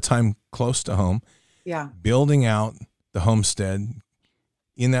a lot of time close to home. Yeah. Building out the homestead.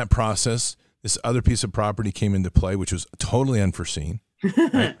 In that process, this other piece of property came into play, which was totally unforeseen.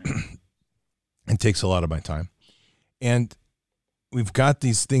 Right? It takes a lot of my time. And we've got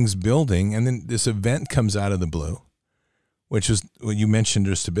these things building, and then this event comes out of the blue, which is what you mentioned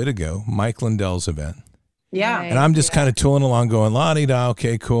just a bit ago, Mike Lindell's event. Yeah. And I'm just kind of tooling along going, la-di-da,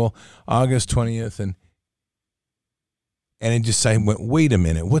 okay, cool, August 20th. And I went, wait a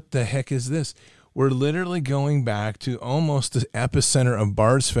minute, what the heck is this? We're literally going back to almost the epicenter of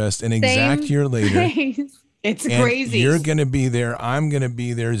Bards Fest an exact year later. It's crazy. You're going to be there. I'm going to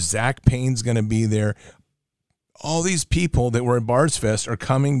be there. Zach Payne's going to be there. All these people that were at Bards Fest are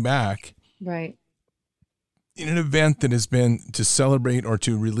coming back. Right. In an event that has been to celebrate or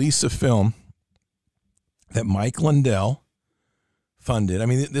to release a film that Mike Lindell funded. I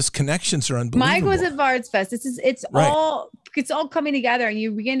mean, this connections are unbelievable. Mike was at Bards Fest. It's all coming together, and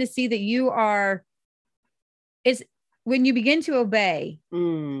you begin to see that it's when you begin to obey.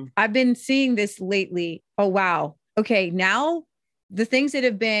 I've been seeing this lately. Oh, wow. Okay. Now the things that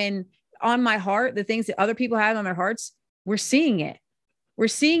have been on my heart, the things that other people have on their hearts, we're seeing it. We're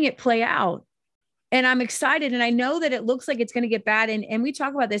seeing it play out. And I'm excited. And I know that it looks like it's going to get bad. And we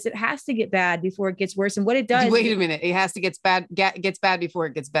talk about this. It has to get bad before it gets worse. And what it does. Wait a minute. It has to get bad before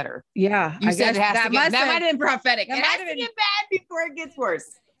it gets better. Yeah. You said it has to get, that might have been prophetic. It has to get bad before it gets worse.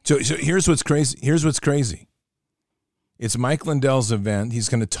 So here's what's crazy. It's Mike Lindell's event. He's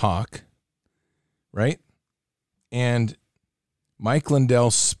going to talk. Right. And Mike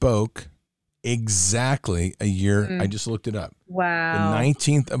Lindell spoke exactly a year. I just looked it up. Wow. The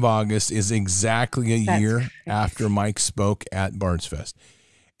 19th of August is exactly a year after Mike spoke at Bards Fest.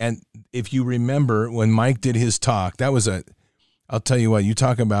 And if you remember when Mike did his talk, that was I'll tell you what, you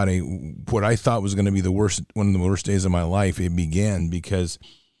talk about what I thought was going to be one of the worst days of my life. It began because,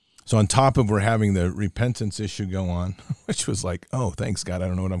 so on top of we're having the repentance issue go on, which was like, oh, thanks God, I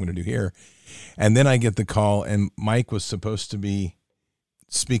don't know what I'm going to do here. And then I get the call, and Mike was supposed to be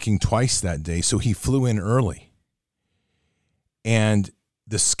speaking twice that day, so he flew in early, and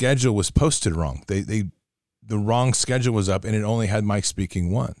the schedule was posted wrong. The wrong schedule was up, and it only had Mike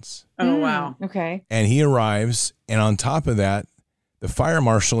speaking once. Oh wow. Okay. And he arrives, and on top of that, the fire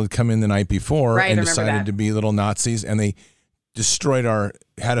marshal had come in the night before and decided to be little Nazis, and they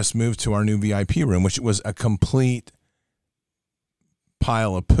had us move to our new VIP room, which was a complete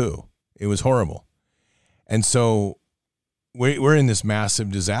pile of poo. It was horrible. And so we're in this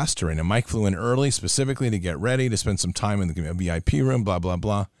massive disaster, and Mike flew in early specifically to get ready to spend some time in the VIP room, blah, blah,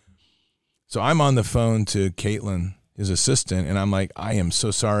 blah. So I'm on the phone to Caitlin, his assistant, and I'm like, I am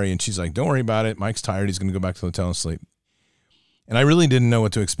so sorry. And she's like, don't worry about it. Mike's tired. He's going to go back to the hotel and sleep. And I really didn't know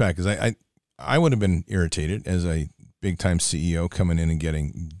what to expect, because I would have been irritated as a big-time CEO coming in and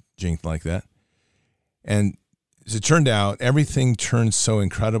getting jinked like that. And as it turned out, everything turned so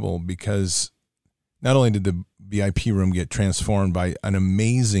incredible, because not only did the VIP room get transformed by an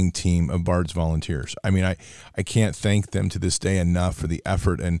amazing team of Bard's volunteers. I mean, I can't thank them to this day enough for the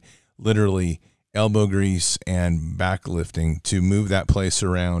effort and literally elbow grease and backlifting to move that place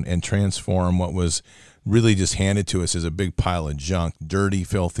around and transform what was really just handed to us as a big pile of junk, dirty,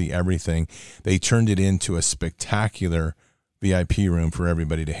 filthy, everything. They turned it into a spectacular VIP room for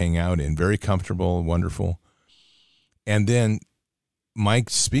everybody to hang out in. Very comfortable, wonderful. And then Mike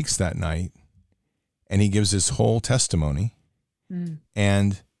speaks that night, and he gives his whole testimony,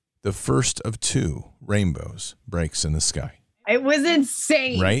 and the first of 2 rainbows breaks in the sky. It was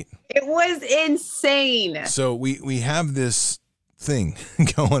insane. Right? It was insane. So we have this thing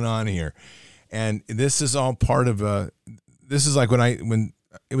going on here, and this is all part of this is like when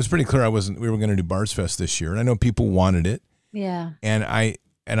it was pretty clear we were going to do Bards Fest this year, and I know people wanted it. Yeah. And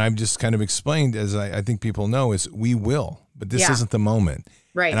I've just kind of explained, as I think people know, is we will, but this isn't the moment.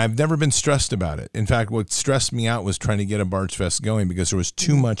 Right. And I've never been stressed about it. In fact, what stressed me out was trying to get a Bards Fest going, because there was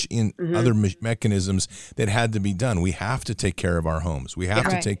too much in other mechanisms that had to be done. We have to take care of our homes. We have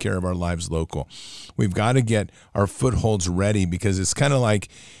to take care of our lives local. We've got to get our footholds ready, because it's kind of like,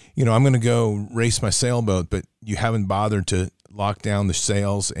 I'm going to go race my sailboat, but you haven't bothered to lock down the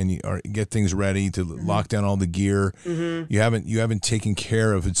sails and get things ready to lock down all the gear. You haven't taken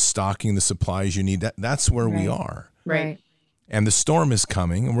care of stocking the supplies you need. That's where we are. Right. And the storm is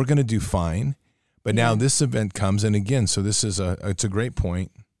coming, and we're going to do fine. But now this event comes, and again, so this is it's a great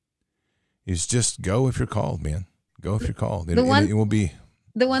point. Is just go if you're called, man. Go if you're called. It will be.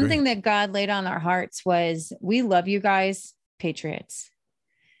 The one thing that God laid on our hearts was, we love you guys, Patriots,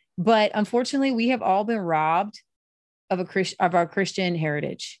 but unfortunately, we have all been robbed of our Christian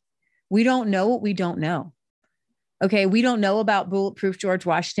heritage. We don't know what we don't know. Okay, we don't know about Bulletproof George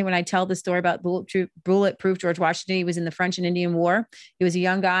Washington. When I tell the story about Bulletproof George Washington, he was in the French and Indian War. He was a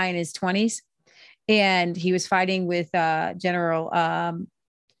young guy in his 20s, and he was fighting with General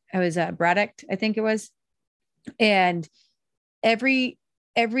Braddock, I think it was. And everybody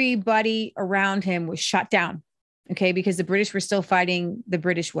around him was shot down, okay, because the British were still fighting the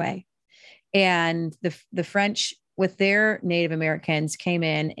British way. And the French, with their Native Americans, came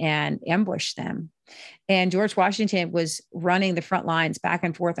in and ambushed them. And George Washington was running the front lines back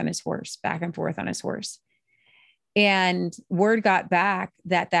and forth on his horse. And word got back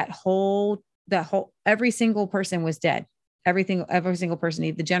that every single person was dead. Every single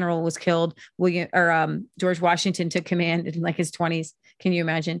person. The general was killed. George Washington took command in like his 20s. Can you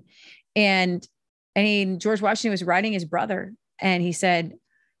imagine? And George Washington was writing his brother, and he said,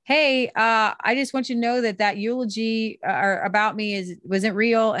 hey, I just want you to know that eulogy about me wasn't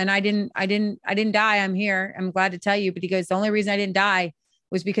real. And I didn't die. I'm here. I'm glad to tell you. But he goes, the only reason I didn't die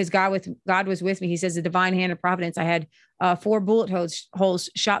was because God was with me. He says, the divine hand of providence. I had 4 bullet holes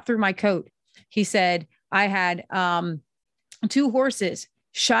shot through my coat. He said, I had 2 horses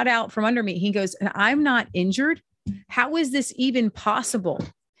shot out from under me. He goes, I'm not injured. How is this even possible?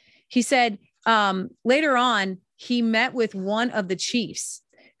 He said, later on, he met with one of the chiefs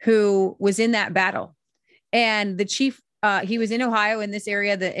who was in that battle. And the chief, he was in Ohio, in this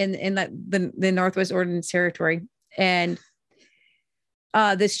area, in the Northwest Ordnance Territory. And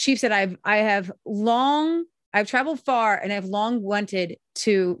this chief said, I've traveled far, and I've long wanted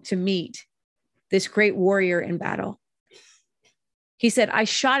to meet this great warrior in battle. He said, I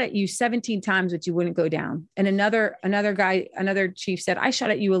shot at you 17 times, but you wouldn't go down. And another chief said, I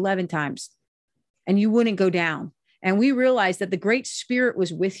shot at you 11 times and you wouldn't go down. And we realized that the Great Spirit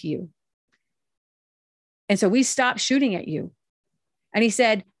was with you. And so we stopped shooting at you. And they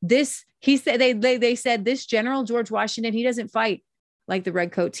said, this General George Washington, he doesn't fight like the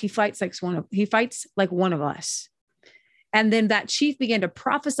redcoats. He fights like one of us. And then that chief began to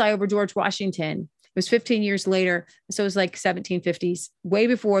prophesy over George Washington. It was 15 years later. So it was like 1750s, way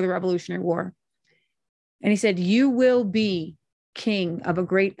before the Revolutionary War. And he said, you will be king of a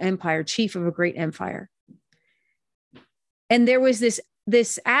great empire, chief of a great empire. And there was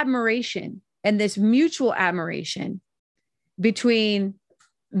this admiration and this mutual admiration between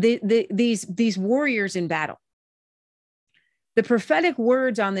these warriors in battle. The prophetic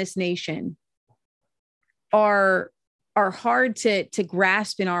words on this nation are are hard to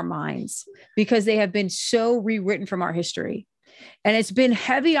grasp in our minds because they have been so rewritten from our history. And it's been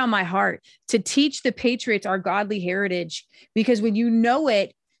heavy on my heart to teach the patriots our godly heritage, because when you know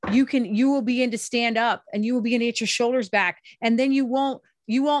it, you will begin to stand up and you will begin to get your shoulders back. And then you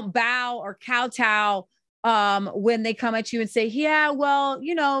won't bow or kowtow when they come at you and say, yeah, well,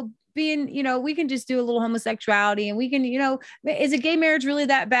 we can just do a little homosexuality and we can, is a gay marriage really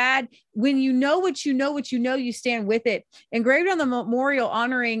that bad? When you know what you know, you stand with it. Engraved on the memorial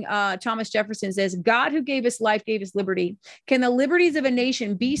honoring Thomas Jefferson says, God who gave us life, gave us liberty. Can the liberties of a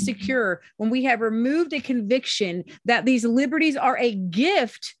nation be secure when we have removed a conviction that these liberties are a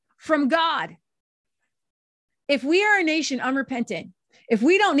gift from God? If we are a nation unrepentant, if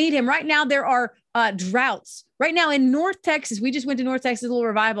we don't need him right now, there are droughts right now in North Texas. We just went to North Texas, a little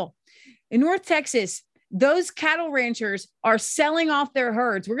revival. In North Texas, those cattle ranchers are selling off their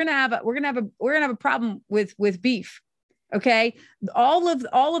herds. We're gonna have a problem with beef. Okay, all of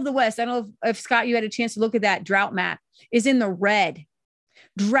the West. I don't know if Scott, you had a chance to look at that drought map, is in the red.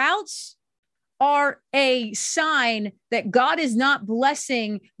 Droughts are a sign that God is not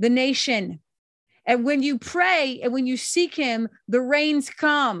blessing the nation. And when you pray and when you seek him, the rains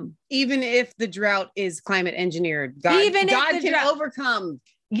come. Even if the drought is climate engineered, God can overcome.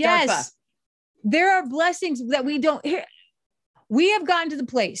 Yes. DARPA. There are blessings that we don't hear. We have gotten to the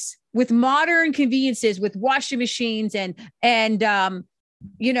place with modern conveniences, with washing machines and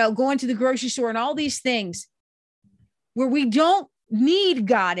going to the grocery store and all these things where we don't need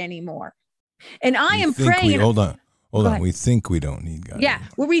God anymore. And I am praying. Hold on. We think we don't need God. Yeah.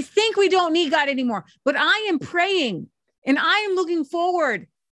 Where we think we don't need God anymore. But I am praying and I am looking forward.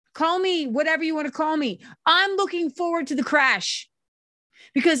 Call me whatever you want to call me. I'm looking forward to the crash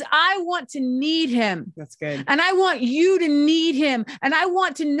because I want to need him. That's good. And I want you to need him. And I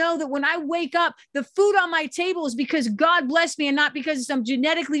want to know that when I wake up, the food on my table is because God blessed me and not because of some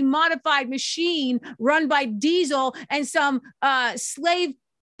genetically modified machine run by diesel and some slave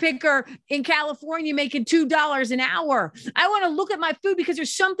picker in California making $2 an hour. I want to look at my food because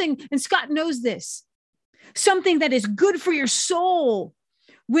there's something, and Scott knows this, something that is good for your soul.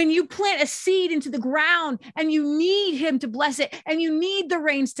 When you plant a seed into the ground and you need him to bless it and you need the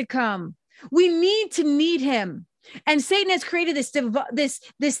rains to come, we need him. And Satan has created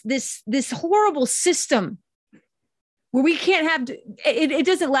this horrible system where we can't have, it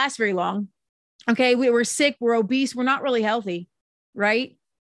doesn't last very long. Okay. We're sick. We're obese. We're not really healthy. Right.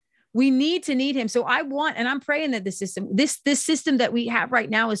 We need him. So I'm praying that this system that we have right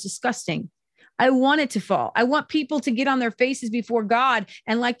now is disgusting. I want it to fall. I want people to get on their faces before God.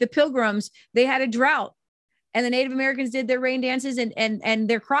 And like the Pilgrims, they had a drought and the Native Americans did their rain dances and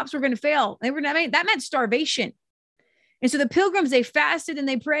their crops were going to fail. That meant starvation. And so the Pilgrims, they fasted and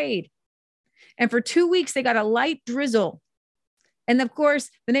they prayed. And for 2 weeks, they got a light drizzle. And of course,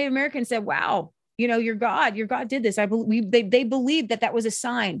 the Native Americans said, wow, your God did this. I believe they believed that was a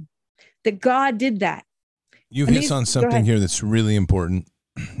sign that God did that. You've hit on something here that's really important.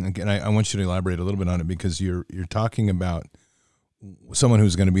 Again, I want you to elaborate a little bit on it because you're talking about someone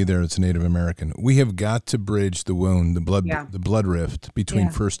who's going to be there that's a Native American. We have got to bridge the wound, the blood rift between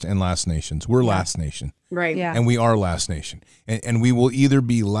First and Last Nations. We're Last Nation. Right. Yeah. And we are Last Nation. And we will either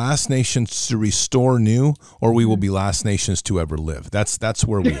be Last Nations to restore new or we will be Last Nations to ever live. That's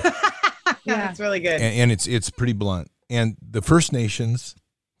where we are. Yeah, that's really good. And it's pretty blunt. And the First Nations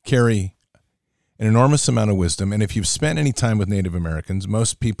carry an enormous amount of wisdom. And if you've spent any time with Native Americans,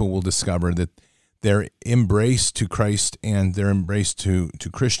 most people will discover that their embrace to Christ and their embrace to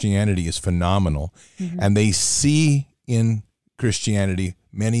Christianity is phenomenal. Mm-hmm. And they see in Christianity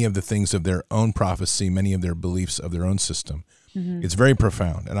many of the things of their own prophecy, many of their beliefs of their own system. Mm-hmm. It's very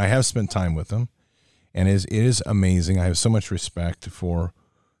profound. And I have spent time with them. And it is amazing. I have so much respect for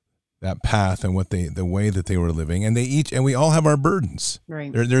that path and the way that they were living, and we all have our burdens.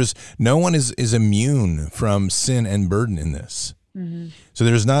 Right. There's no one is immune from sin and burden in this. Mm-hmm. So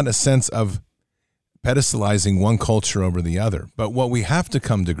there's not a sense of pedestalizing one culture over the other. But what we have to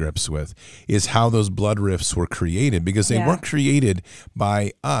come to grips with is how those blood rifts were created, because they weren't created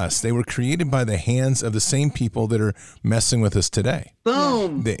by us. They were created by the hands of the same people that are messing with us today.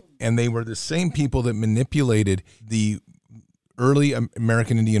 Boom. They were the same people that manipulated the early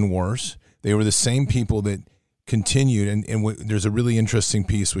American Indian Wars. They were the same people that continued, and there's a really interesting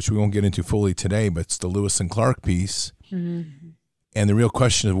piece, which we won't get into fully today, but it's the Lewis and Clark piece. Mm-hmm. And the real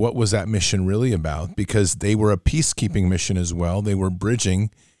question is, what was that mission really about? Because they were a peacekeeping mission as well. They were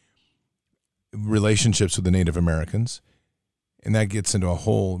bridging relationships with the Native Americans. And that gets into a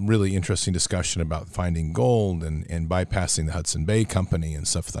whole really interesting discussion about finding gold and bypassing the Hudson Bay Company and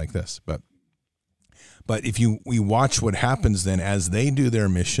stuff like this. But But we watch what happens then as they do their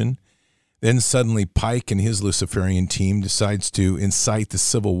mission, then suddenly Pike and his Luciferian team decides to incite the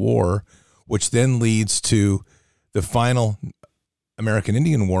Civil War, which then leads to the final American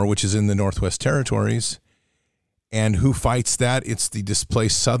Indian War, which is in the Northwest Territories. And who fights that? It's the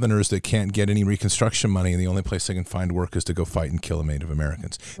displaced Southerners that can't get any Reconstruction money, and the only place they can find work is to go fight and kill the Native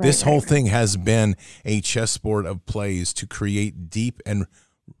Americans. This whole thing has been a chessboard of plays to create deep and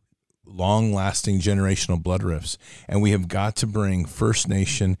long-lasting generational blood rifts. And we have got to bring First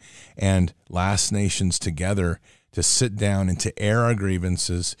Nation and Last Nations together to sit down and to air our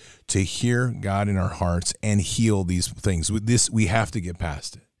grievances, to hear God in our hearts and heal these things. With this, we have to get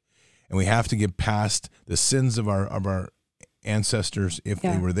past it. And we have to get past the sins of our ancestors if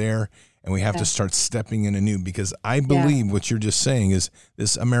they were there, and we have to start stepping in anew, because I believe what you're just saying is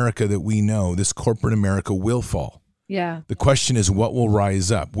this America that we know, this corporate America, will fall. Yeah. The question is, what will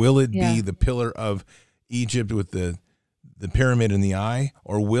rise up? Will it be the pillar of Egypt with the pyramid in the eye,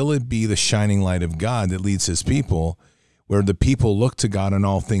 or will it be the shining light of God that leads his people, where the people look to God on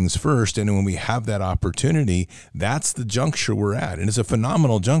all things first? And when we have that opportunity, that's the juncture we're at. And it's a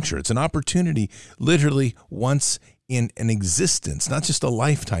phenomenal juncture. It's an opportunity literally once in an existence, not just a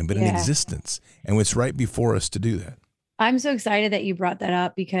lifetime, but an existence. And it's right before us to do that. I'm so excited that you brought that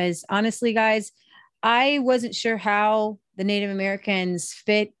up, because honestly, guys, I wasn't sure how the Native Americans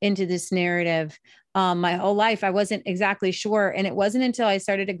fit into this narrative. My whole life, I wasn't exactly sure. And it wasn't until I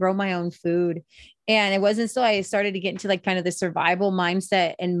started to grow my own food, and it wasn't until I started to get into like kind of the survival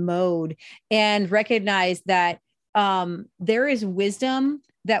mindset and mode, and recognize that there is wisdom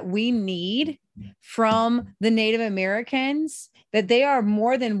that we need from the Native Americans, that they are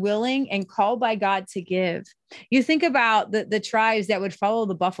more than willing and called by God to give. You think about the tribes that would follow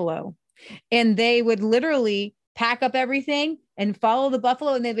the buffalo, and they would literally pack up everything and follow the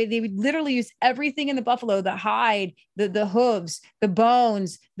buffalo. And they would literally use everything in the buffalo, the hide, the hooves, the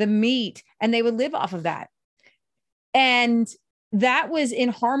bones, the meat, and they would live off of that. And that was in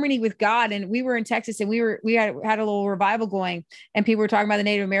harmony with God. And we were in Texas, and we had a little revival going, and people were talking about the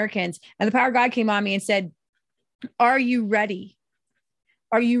Native Americans, and the power of God came on me and said, are you ready?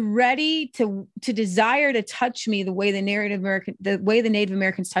 Are you ready to desire to touch me the way the Native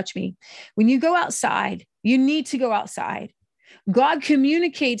Americans touch me? When you go outside, you need to go outside. God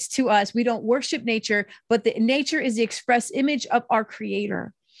communicates to us. We don't worship nature, but the nature is the express image of our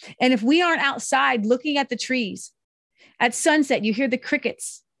Creator. And if we aren't outside looking at the trees, at sunset, you hear the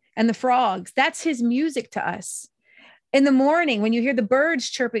crickets and the frogs. That's his music to us. In the morning, when you hear the birds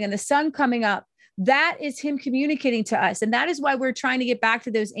chirping and the sun coming up, that is him communicating to us. And that is why we're trying to get back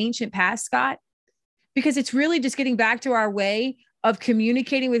to those ancient paths, Scott, because it's really just getting back to our way of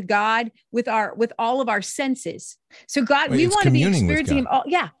communicating with God with all of our senses. So God, we want to be experiencing him all.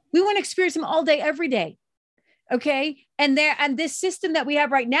 Yeah. We want to experience him all day, every day. Okay. And this system that we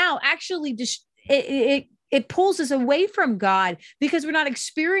have right now actually just, it pulls us away from God, because we're not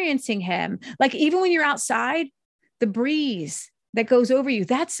experiencing him. Like even when you're outside, the breeze that goes over you,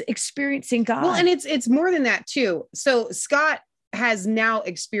 that's experiencing God. Well, and it's more than that too. So Scott has now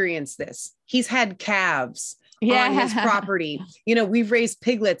experienced this. He's had calves on his property. We've raised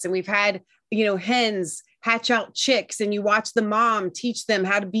piglets, and we've had, hens hatch out chicks, and you watch the mom teach them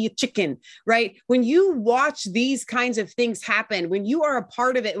how to be a chicken, right? When you watch these kinds of things happen, when you are a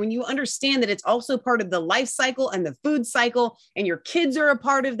part of it, when you understand that it's also part of the life cycle and the food cycle, and your kids are a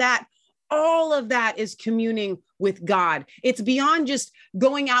part of that, all of that is communing with God. It's beyond just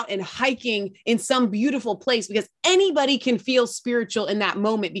going out and hiking in some beautiful place, because anybody can feel spiritual in that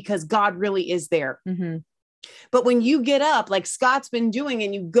moment because God really is there. Mm-hmm. But when you get up, like Scott's been doing,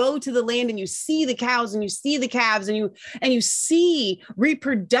 and you go to the land and you see the cows and you see the calves and you see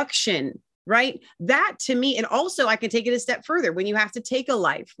reproduction, right? That to me, and also I can take it a step further, when you have to take a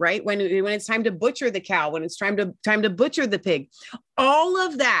life, right? When it's time to butcher the cow, when it's time to butcher the pig, all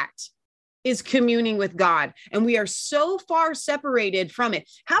of that is communing with God. And we are so far separated from it.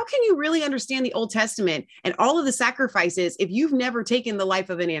 How can you really understand the Old Testament and all of the sacrifices if you've never taken the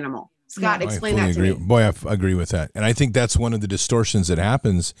life of an animal? Scott, explain that to me. Boy, I agree with that. And I think that's one of the distortions that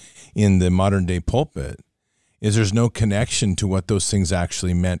happens in the modern day pulpit, is there's no connection to what those things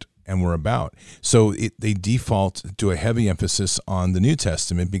actually meant and were about. So they default to a heavy emphasis on the New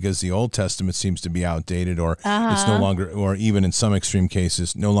Testament, because the Old Testament seems to be outdated, or it's no longer, or even in some extreme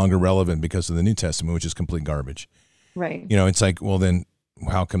cases, no longer relevant because of the New Testament, which is complete garbage. Right. It's like, well, then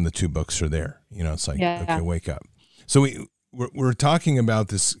how come the two books are there? It's like, okay, wake up. So we're talking about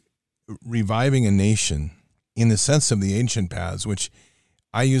this reviving a nation in the sense of the ancient paths, which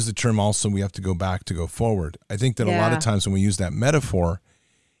I use the term also, we have to go back to go forward. I think that a lot of times when we use that metaphor,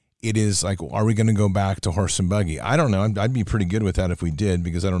 it is like, are we going to go back to horse and buggy? I don't know. I'd be pretty good with that if we did,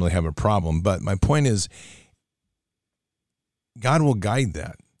 because I don't really have a problem. But my point is, God will guide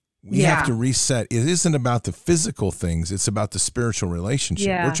that. We have to reset. It isn't about the physical things. It's about the spiritual relationship.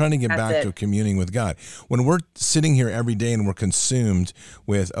 Yeah, we're trying to get back to communing with God. When we're sitting here every day and we're consumed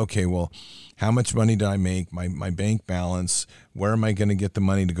with, okay, well, how much money did I make? My bank balance, where am I going to get the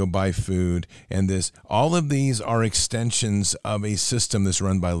money to go buy food? And this, all of these are extensions of a system that's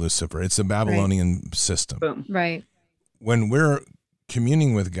run by Lucifer. It's a Babylonian system. Boom. Right. When we're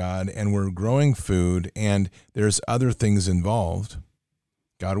communing with God and we're growing food and there's other things involved,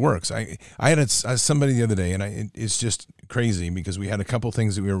 God works. I had somebody the other day, and it's just crazy because we had a couple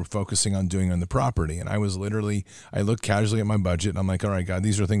things that we were focusing on doing on the property. And I looked casually at my budget, and I'm like, all right, God,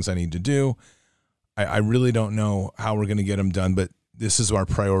 these are things I need to do. I really don't know how we're going to get them done, but this is our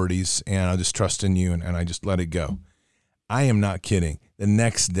priorities, and I'll just trust in you, and I just let it go. I am not kidding. The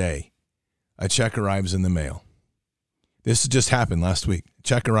next day, a check arrives in the mail. This just happened last week. A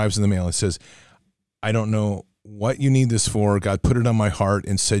check arrives in the mail. It says, I don't know what you need this for. God put it on my heart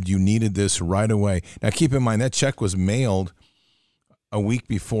and said you needed this right away. Now, keep in mind, that check was mailed a week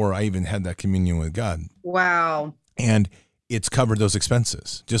before I even had that communion with God. Wow. And it's covered those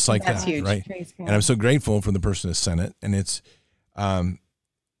expenses just like That's that. huge. Right. And I'm so grateful for the person who sent it. And it's,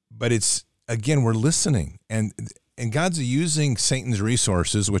 but it's, again, we're listening, and God's using Satan's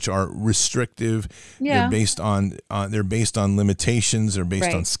resources, which are restrictive. Yeah. They're based on limitations. They're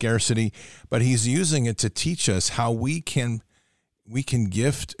based on scarcity. But he's using it to teach us how we can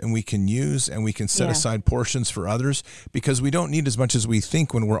gift and we can use and we can set aside portions for others, because we don't need as much as we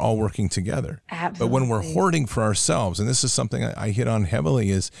think when we're all working together. Absolutely. But when we're hoarding for ourselves, and this is something I hit on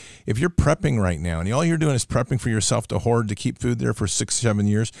heavily, is if you're prepping right now and all you're doing is prepping for yourself to hoard, to keep food there for 6-7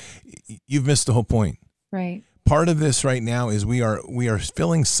 years, you've missed the whole point. Right. Part of this right now is we are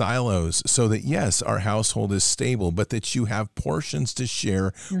filling silos so that, yes, our household is stable, but that you have portions to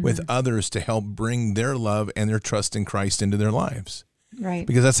share with others to help bring their love and their trust in Christ into their lives. Right.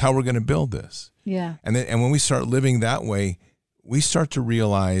 Because that's how we're going to build this. Yeah. And when we start living that way, we start to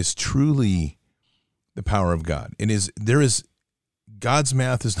realize truly the power of God. God's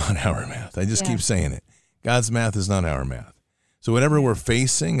math is not our math. I just keep saying it. God's math is not our math. So whatever we're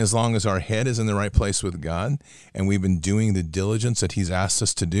facing, as long as our head is in the right place with God and we've been doing the diligence that he's asked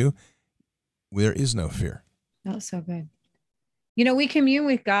us to do, there is no fear. That was so good. We commune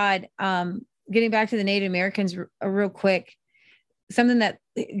with God. Getting back to the Native Americans real quick, something that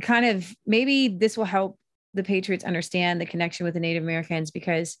kind of, maybe this will help the Patriots understand the connection with the Native Americans,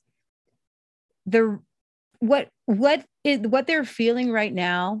 because what they're feeling right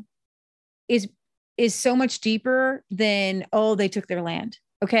now is so much deeper than, they took their land.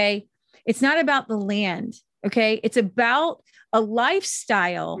 Okay. It's not about the land. Okay. It's about a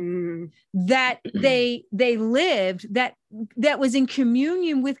lifestyle that they lived that was in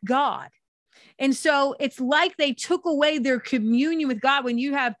communion with God. And so it's like they took away their communion with God when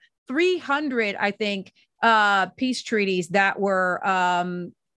you have 300, I think, peace treaties that were,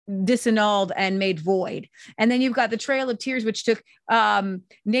 disannulled and made void. And then you've got the Trail of Tears, which took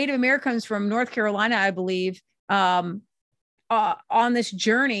Native Americans from North Carolina, I believe, on this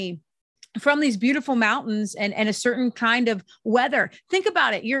journey from these beautiful mountains and a certain kind of weather. Think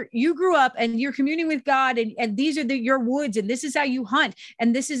about it. You grew up and you're communing with God, and these are your woods, and this is how you hunt,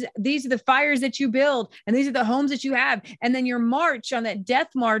 and these are the fires that you build, and these are the homes that you have. And then your march on that death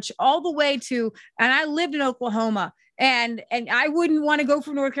march all the way to, and I lived in Oklahoma. And I wouldn't want to go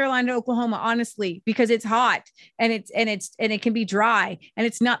from North Carolina to Oklahoma, honestly, because it's hot and it can be dry and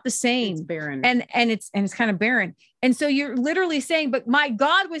it's not the same. It's barren. And it's kind of barren. And so you're literally saying, but my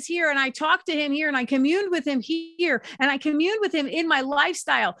God was here and I talked to him here and I communed with him here and I communed with him in my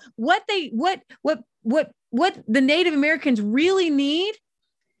lifestyle. What the Native Americans really need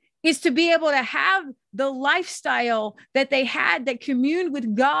is to be able to have the lifestyle that they had that communed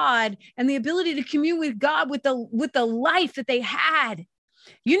with God, and the ability to commune with God with the life that they had.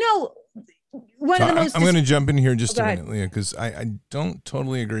 One of the most. I'm going to jump in here just a minute, Leah, because I don't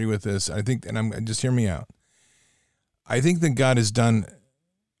totally agree with this. I think, and just hear me out. I think that God has done.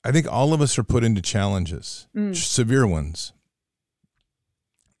 I think all of us are put into challenges, severe ones,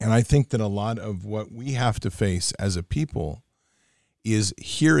 and I think that a lot of what we have to face as a people is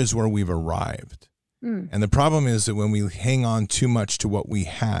where we've arrived. And the problem is that when we hang on too much to what we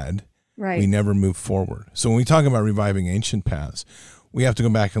had, we never move forward. So when we talk about reviving ancient paths, we have to go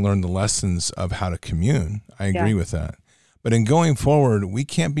back and learn the lessons of how to commune. I agree with that. But in going forward, we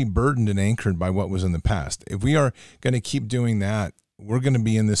can't be burdened and anchored by what was in the past. If we are going to keep doing that, we're going to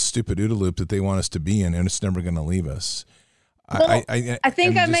be in this stupid OODA loop that they want us to be in, and it's never going to leave us. I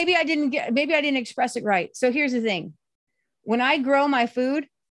think maybe I didn't express it right. So here's the thing. When I grow my food,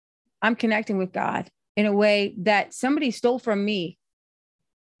 I'm connecting with God in a way that somebody stole from me.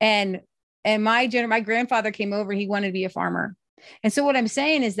 And my grandfather came over, he wanted to be a farmer. And so what I'm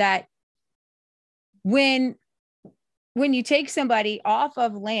saying is that when you take somebody off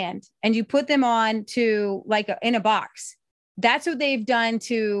of land and you put them on to in a box, that's what they've done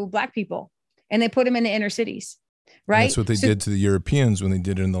to Black people. And they put them in the inner cities, right? And that's what they did to the Europeans when they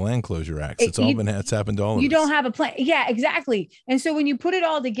did it in the Land Closure Acts. It's happened to all of us. You don't have a plan. Yeah, exactly. And so when you put it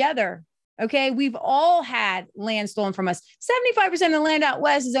all together, okay, we've all had land stolen from us. 75% of the land out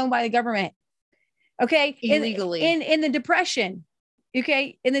west is owned by the government. Okay. Illegally. In the Depression.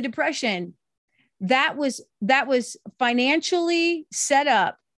 Okay. In the Depression, that was financially set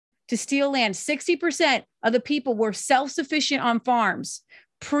up to steal land. 60% of the people were self-sufficient on farms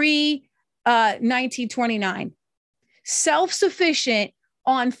pre 1929. Self-sufficient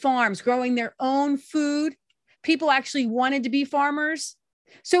on farms, growing their own food. People actually wanted to be farmers.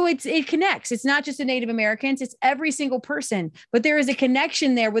 So it connects. It's not just the Native Americans, it's every single person. But there is a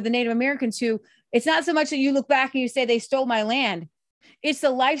connection there with the Native Americans who, it's not so much that you look back and you say they stole my land. It's the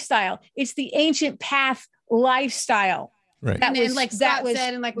lifestyle. It's the ancient path lifestyle. Right. And like Scott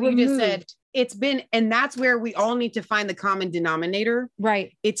said, and like what you just said, it's been, and that's where we all need to find the common denominator.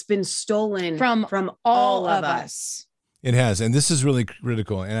 Right. It's been stolen from all of us. It has. And this is really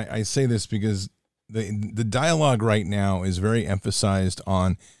critical. And I say this because the dialogue right now is very emphasized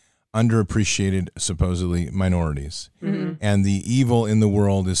on underappreciated, supposedly, minorities. Mm-hmm. And the evil in the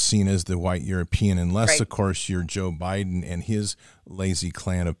world is seen as the white European, unless, of course, you're Joe Biden and his lazy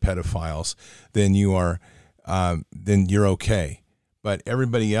clan of pedophiles, then you're okay. But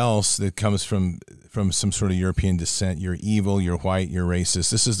everybody else that comes from some sort of European descent, you're evil, you're white, you're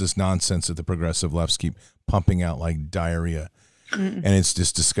racist. This is this nonsense that the progressive lefts keep pumping out like diarrhea. Mm-hmm. And it's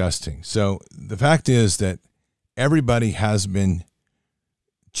just disgusting. So the fact is that everybody has been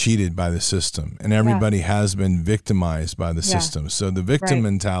cheated by the system, and everybody has been victimized by the system. So the victim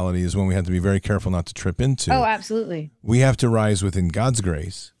mentality is one we have to be very careful not to trip into. Oh, absolutely. We have to rise within God's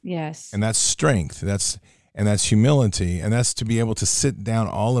grace. Yes. And that's strength. That's humility. And that's to be able to sit down,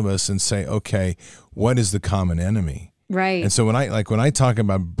 all of us, and say, okay, what is the common enemy? Right. And so when I talk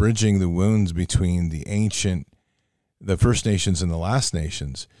about bridging the wounds between the First Nations and the Last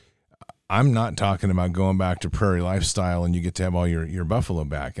Nations, I'm not talking about going back to prairie lifestyle and you get to have all your buffalo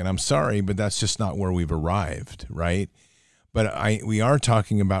back. And I'm sorry, but that's just not where we've arrived, right? But we are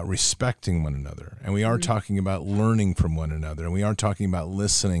talking about respecting one another, and we are talking about learning from one another, and we are talking about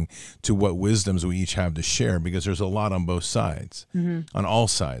listening to what wisdoms we each have to share, because there's a lot on both sides, on all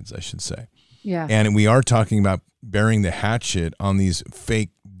sides, I should say. Yeah. And we are talking about bearing the hatchet on these fake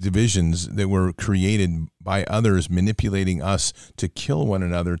divisions that were created by others, manipulating us to kill one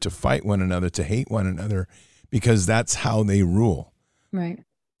another, to fight one another, to hate one another, because that's how they rule. Right.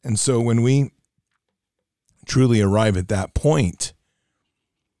 And so when we truly arrive at that point,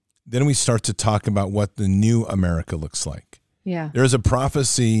 then we start to talk about what the new America looks like. Yeah. There's a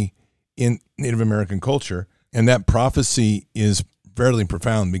prophecy in Native American culture, and that prophecy is fairly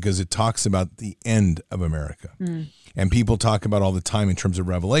profound because it talks about the end of America. And people talk about all the time in terms of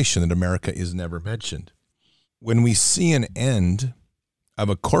Revelation that America is never mentioned. When we see an end of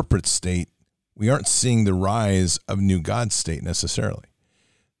a corporate state, we aren't seeing the rise of new God state necessarily.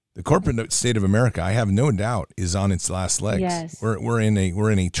 The corporate state of America, I have no doubt, is on its last legs. Yes. We're in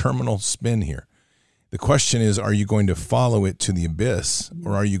a terminal spin here. The question is, are you going to follow it to the abyss,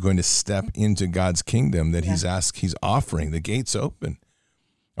 or are you going to step into God's kingdom that he's offering? The gate's open.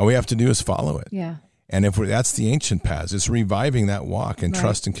 All we have to do is follow it. Yeah. And that's the ancient paths. It's reviving that walk and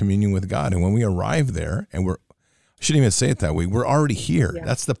trust and communion with God. And when we arrive there, and I shouldn't even say it that way, we're already here. Yeah.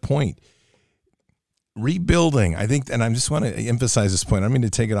 That's the point. Rebuilding, I think, and I just want to emphasize this point. I don't mean to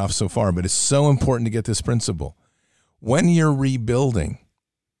take it off so far, but it's so important to get this principle. When you're rebuilding,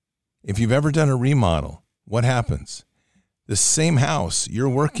 if you've ever done a remodel, what happens? The same house you're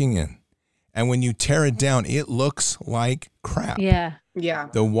working in, and when you tear it down, it looks like crap. Yeah. Yeah.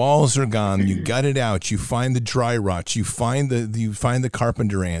 The walls are gone. You gut it out. You find the dry rot. You find the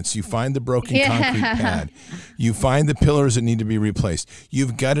carpenter ants. You find the broken concrete pad. You find the pillars that need to be replaced.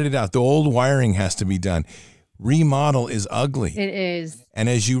 You've gutted it out. The old wiring has to be done. Remodel is ugly. It is. And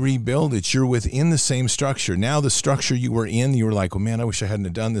as you rebuild it, you're within the same structure. Now the structure you were in, you were like, well, man, I wish I hadn't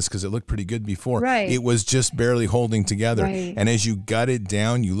have done this because it looked pretty good before. Right. It was just barely holding together. Right. And as you gut it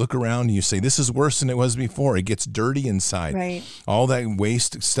down, you look around and you say, this is worse than it was before. It gets dirty inside. Right. All that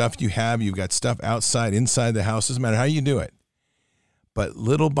waste stuff you have, you've got stuff outside, inside the house, doesn't matter how you do it. But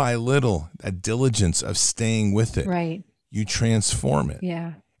little by little, that diligence of staying with it. Right. you transform it.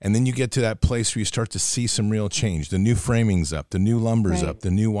 Yeah. And then you get to that place where you start to see some real change. The new framing's up, the new lumber's up,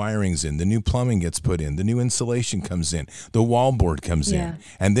 the new wiring's in, the new plumbing gets put in, the new insulation comes in, the wallboard comes in.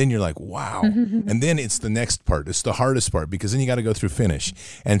 And then you're like, wow. And then it's the next part. It's the hardest part because then you got to go through finish.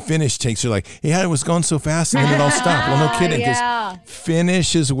 And finish takes, you're like, yeah, it was going so fast and then it all stopped. Well, no kidding. Because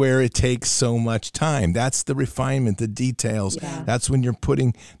finish is where it takes so much time. That's the refinement, the details. Yeah. That's when you're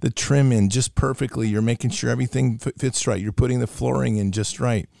putting the trim in just perfectly. You're making sure everything fits right. You're putting the flooring in just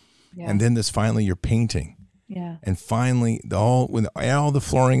right. Yeah. And then finally you're painting. Yeah. And finally when all the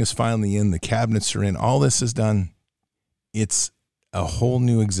flooring is finally in, the cabinets are in, all this is done. It's a whole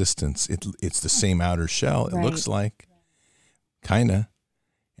new existence. It's the same outer shell. It looks like kind of,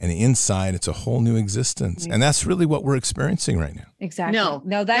 and inside it's a whole new existence. And that's really what we're experiencing right now. Exactly.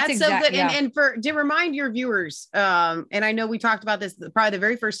 No, that's so good. And to remind your viewers, and I know we talked about this probably the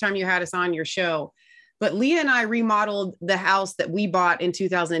very first time you had us on your show, but Leah and I remodeled the house that we bought in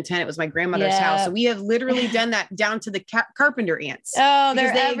 2010. It was my grandmother's house. So we have literally done that down to the carpenter ants. Oh,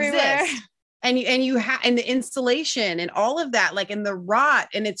 they're everywhere. Exist. And the installation and all of that, like in the rot.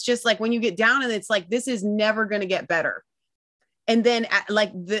 And it's just like, when you get down and it's like, this is never going to get better. And then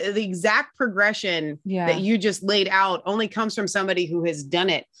like the exact progression that you just laid out only comes from somebody who has done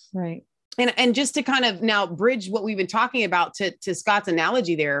it. Right. And just to kind of now bridge what we've been talking about to Scott's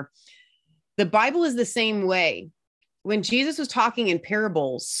analogy there, the Bible is the same way. When Jesus was talking in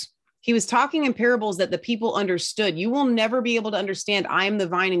parables, he was talking in parables that the people understood. You will never be able to understand, I am the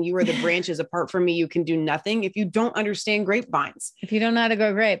vine and you are the branches. Apart from me, you can do nothing. If you don't understand grapevines, if you don't know how to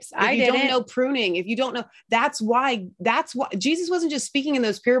grow grapes, if you don't know pruning, if you don't know, that's why Jesus wasn't just speaking in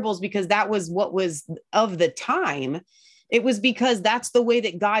those parables because that was what was of the time. It was because that's the way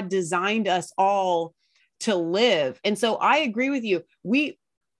that God designed us all to live. And so I agree with you.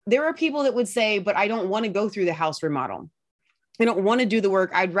 There are people that would say, but I don't want to go through the house remodel. I don't want to do the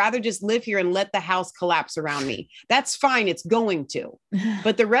work. I'd rather just live here and let the house collapse around me. That's fine. It's going to,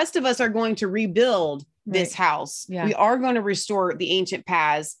 but the rest of us are going to rebuild this house. Yeah. We are going to restore the ancient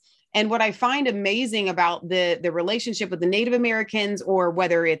paths. And what I find amazing about the relationship with the Native Americans, or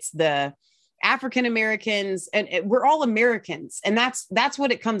whether it's the African Americans, and we're all Americans. And that's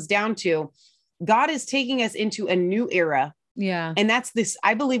what it comes down to. God is taking us into a new era. Yeah. And that's this,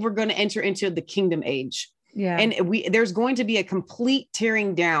 I believe we're going to enter into the kingdom age. Yeah. And there's going to be a complete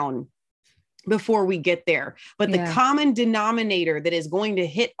tearing down before we get there. But the common denominator that is going to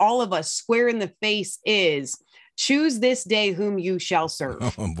hit all of us square in the face is choose this day whom you shall serve.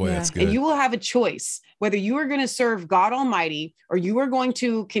 Oh boy, that's good. And you will have a choice whether you are going to serve God Almighty or you are going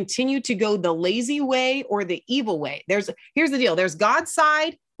to continue to go the lazy way or the evil way. Here's the deal. There's God's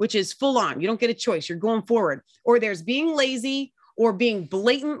side, which is full on. You don't get a choice. You're going forward. Or there's being lazy or being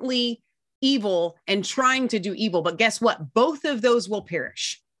blatantly evil and trying to do evil. But guess what? Both of those will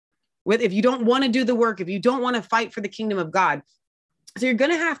perish. If you don't want to do the work, if you don't want to fight for the kingdom of God. So you're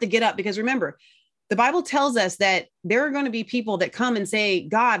going to have to get up, because remember, the Bible tells us that there are going to be people that come and say,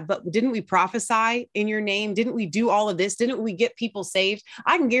 God, but didn't we prophesy in your name? Didn't we do all of this? Didn't we get people saved?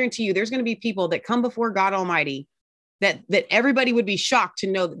 I can guarantee you there's going to be people that come before God Almighty that everybody would be shocked to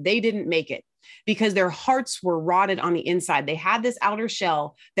know that they didn't make it because their hearts were rotted on the inside. They had this outer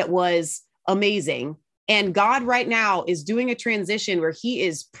shell that was amazing. And God right now is doing a transition where he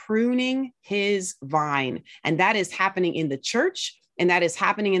is pruning his vine. And that is happening in the church. And that is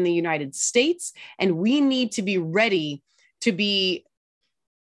happening in the United States. And we need to be ready to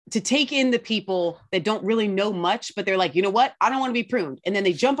take in the people that don't really know much, but they're like, you know what? I don't want to be pruned. And then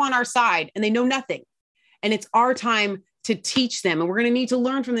they jump on our side and they know nothing. And it's our time to teach them. And we're going to need to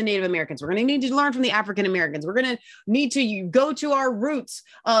learn from the Native Americans. We're going to need to learn from the African Americans. We're going to need to go to our roots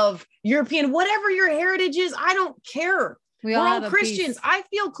of European, whatever your heritage is. I don't care. We're all Christians. I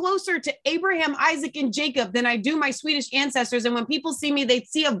feel closer to Abraham, Isaac, and Jacob than I do my Swedish ancestors. And when people see me, they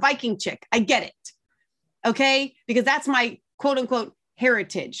see a Viking chick. I get it. Okay. Because that's my quote unquote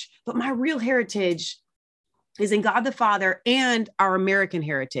heritage. But my real heritage is in God the Father and our American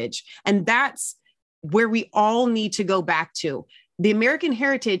heritage. And that's where we all need to go back to. The American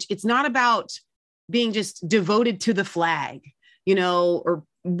heritage, it's not about being just devoted to the flag, or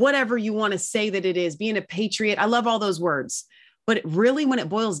whatever you want to say that it is, being a patriot. I love all those words. But really, when it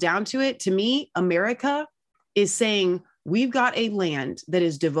boils down to it, to me, America is saying we've got a land that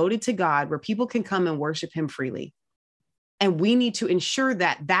is devoted to God where people can come and worship him freely. And we need to ensure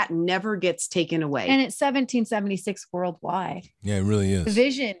that that never gets taken away. And it's 1776 worldwide. Yeah, it really is. The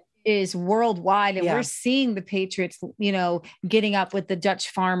vision is worldwide. And we're seeing the patriots, getting up with the Dutch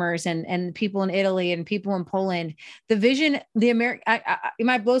farmers and people in Italy and people in Poland. The vision, it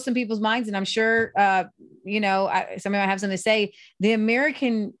might blow some people's minds. And I'm sure somebody might have something to say. The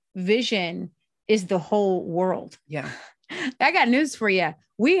American vision is the whole world. Yeah. I got news for you.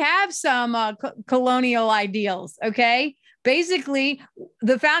 We have some colonial ideals. Okay. Basically,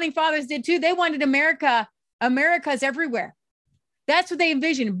 the founding fathers did too. They wanted America's everywhere. That's what they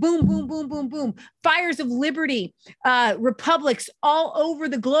envisioned. Boom, boom, boom, boom, boom. Fires of liberty, republics all over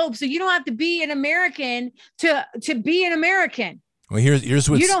the globe. So you don't have to be an American to be an American. Well, here's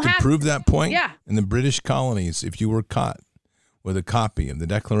what's to prove that point. Yeah. In the British colonies, if you were caught with a copy of the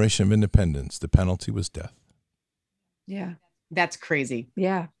Declaration of Independence, the penalty was death. Yeah. That's crazy.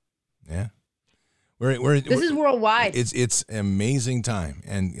 Yeah. Yeah. This is worldwide. It's an amazing time,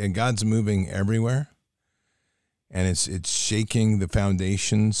 and God's moving everywhere, and it's shaking the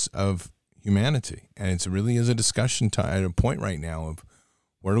foundations of humanity, and it really is a discussion at a point right now of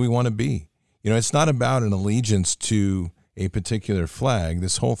where do we want to be. It's not about an allegiance to a particular flag.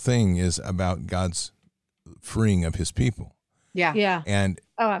 This whole thing is about God's freeing of His people. Yeah, yeah,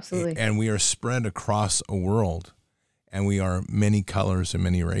 absolutely. And we are spread across a world, and we are many colors and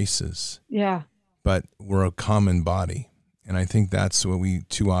many races. Yeah. But we're a common body. And I think that's what we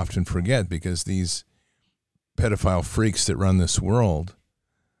too often forget, because these pedophile freaks that run this world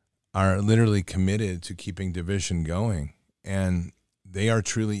are literally committed to keeping division going. And they are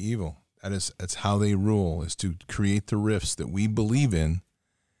truly evil. That's how they rule, is to create the rifts that we believe in,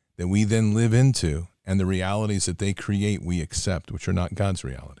 that we then live into, and the realities that they create we accept, which are not God's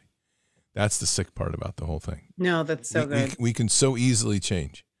reality. That's the sick part about the whole thing. No, that's so good. We can so easily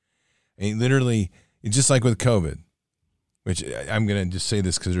change. And literally, it's just like with COVID, which I'm going to just say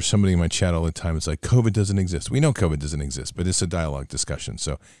this because there's somebody in my chat all the time. It's like, COVID doesn't exist. We know COVID doesn't exist, but it's a dialogue discussion.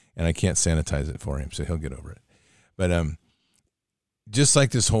 So, and I can't sanitize it for him, so he'll get over it. But just like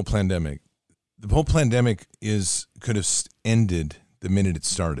this whole pandemic, the whole pandemic could have ended the minute it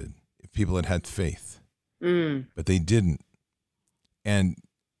started if people had faith, but they didn't. And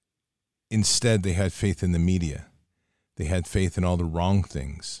instead, they had faith in the media. They had faith in all the wrong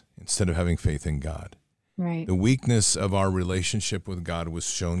things instead of having faith in God. Right. The weakness of our relationship with God was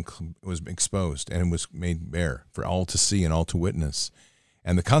exposed, and was made bare for all to see and all to witness.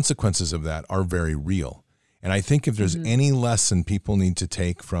 And the consequences of that are very real. And I think if there's any lesson people need to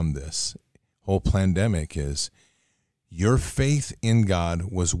take from this whole pandemic, is your faith in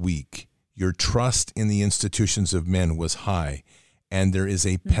God was weak. Your trust in the institutions of men was high. And there is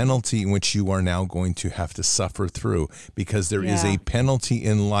a penalty in which you are now going to have to suffer through, because there is a penalty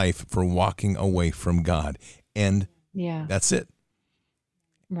in life for walking away from God. And that's it.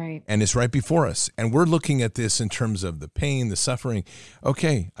 Right. And it's right before us. And we're looking at this in terms of the pain, the suffering.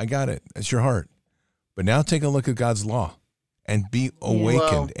 Okay, I got it. That's your heart. But now take a look at God's law and be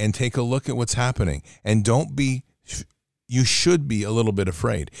awakened and take a look at what's happening. And you should be a little bit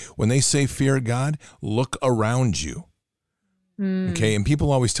afraid. When they say fear God, look around you. Okay, and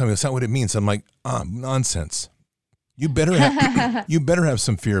people always tell me that's not what it means. I'm like, nonsense. You better have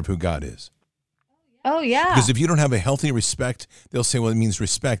some fear of who God is. Oh yeah. Because if you don't have a healthy respect, they'll say, well, it means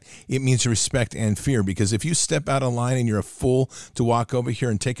respect. It means respect and fear. Because if you step out of line and you're a fool to walk over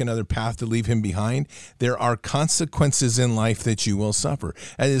here and take another path to leave him behind, there are consequences in life that you will suffer.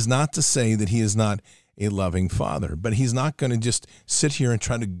 That is not to say that he is not a loving father, but he's not going to just sit here and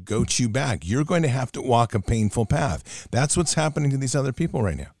try to goat you back. You're going to have to walk a painful path. That's what's happening to these other people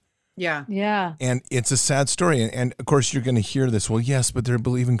right now. Yeah. Yeah. And it's a sad story. And of course, you're going to hear this. Well, yes, but they're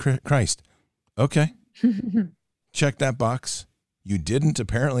believing Christ. Okay. Check that box. You didn't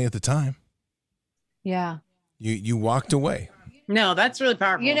apparently at the time. Yeah. You walked away. No, that's really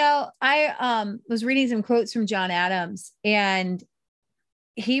powerful. I was reading some quotes from John Adams, and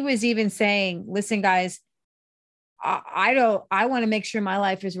he was even saying, listen, guys, I want to make sure my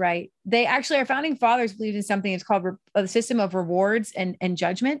life is right. They actually, our founding fathers believed in something that's called the system of rewards and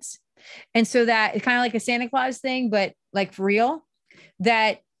judgments. And so that it's kind of like a Santa Claus thing, but like for real,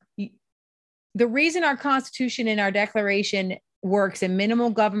 that the reason our Constitution and our Declaration works and minimal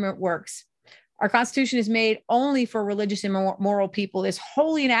government works, our Constitution is made only for religious and moral people, is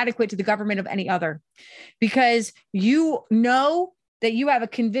wholly inadequate to the government of any other, because you know that you have a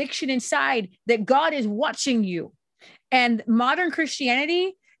conviction inside that God is watching you. And modern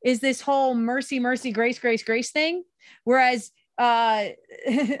Christianity is this whole mercy, mercy, grace, grace, grace thing. Whereas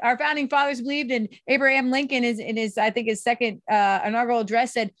our founding fathers believed, and Abraham Lincoln in his I think his second inaugural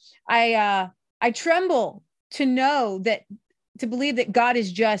address said, I tremble to believe that God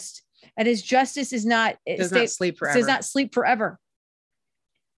is just, and his justice does not sleep forever.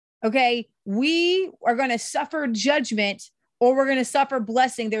 Okay. We are going to suffer judgment, or we're going to suffer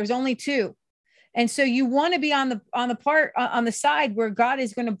blessing. There's only two. And so you want to be on the side where God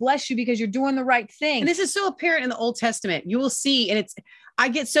is going to bless you because you're doing the right thing. And this is so apparent in the Old Testament. You will see, and I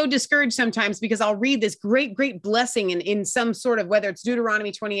get so discouraged sometimes because I'll read this great, great blessing in some sort of, whether it's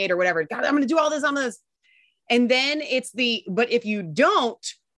Deuteronomy 28 or whatever. God, I'm going to do all this on this. And then but if you don't,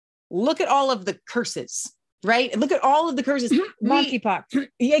 look at all of the curses, right? Look at all of the curses. Monkeypox.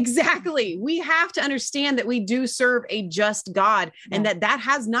 Exactly. We have to understand that we do serve a just God and that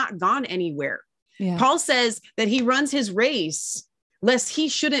has not gone anywhere. Yeah. Paul says that he runs his race lest he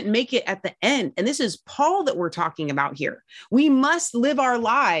shouldn't make it at the end. And this is Paul that we're talking about here. We must live our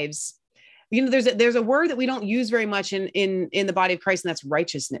lives. You know, there's a word that we don't use very much in the body of Christ, and that's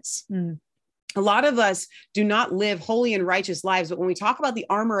righteousness. Mm. A lot of us do not live holy and righteous lives. But when we talk about the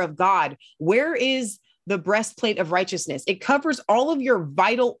armor of God, where is the breastplate of righteousness? It covers all of your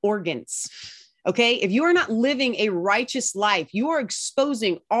vital organs. Okay. If you are not living a righteous life, you are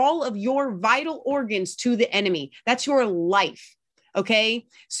exposing all of your vital organs to the enemy. That's your life. Okay.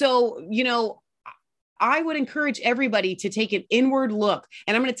 So, you know, I would encourage everybody to take an inward look.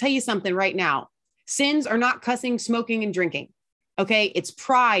 And I'm going to tell you something right now. Sins are not cussing, smoking, and drinking. Okay. It's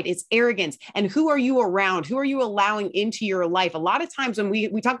pride, it's arrogance. And who are you around? Who are you allowing into your life? A lot of times when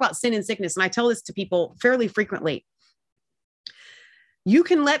we talk about sin and sickness, and I tell this to people fairly frequently, you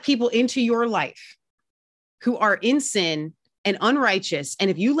can let people into your life who are in sin and unrighteous. And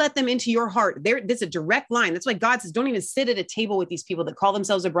if you let them into your heart, there's a direct line. That's why God says, don't even sit at a table with these people that call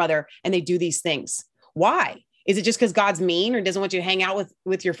themselves a brother and they do these things. Why? Is it just because God's mean or doesn't want you to hang out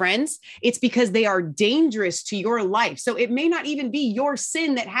with your friends? It's because they are dangerous to your life. So it may not even be your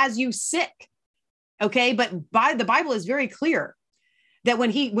sin that has you sick. Okay. But the Bible is very clear that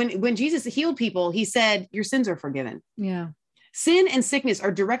when Jesus healed people, he said, your sins are forgiven. Yeah. Sin and sickness are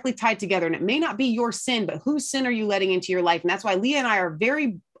directly tied together, and it may not be your sin, but whose sin are you letting into your life? And that's why Leah and I are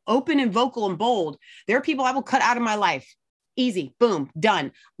very open and vocal and bold. There are people I will cut out of my life. Easy, boom,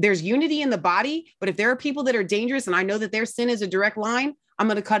 done. There's unity in the body, but if there are people that are dangerous and I know that their sin is a direct line, I'm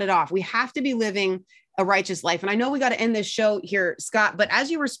going to cut it off. We have to be living a righteous life. And I know we got to end this show here, Scott, but as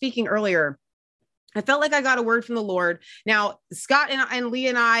you were speaking earlier, I felt like I got a word from the Lord. Now, Scott and Leah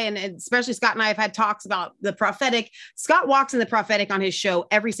and I, and especially Scott and I have had talks about the prophetic. Scott walks in the prophetic on his show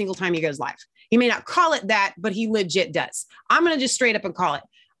every single time he goes live. He may not call it that, but he legit does. I'm going to just straight up and call it.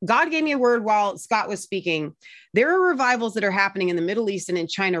 God gave me a word while Scott was speaking. There are revivals that are happening in the Middle East and in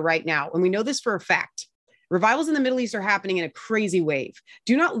China right now. And we know this for a fact. Revivals in the Middle East are happening in a crazy wave.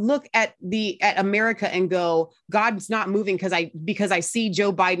 Do not look at America and go, God's not moving because I see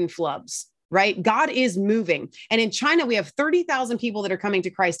Joe Biden flubs. Right? God is moving. And in China, we have 30,000 people that are coming to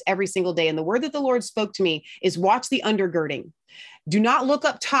Christ every single day. And the word that the Lord spoke to me is watch the undergirding. Do not look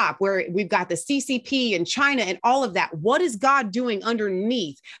up top where we've got the CCP and China and all of that. What is God doing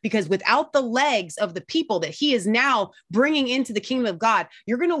underneath? Because without the legs of the people that he is now bringing into the kingdom of God,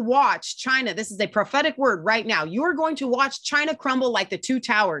 you're going to watch China. This is a prophetic word right now. You are going to watch China crumble like the two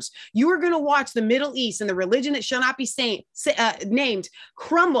towers. You are going to watch the Middle East and the religion that shall not be named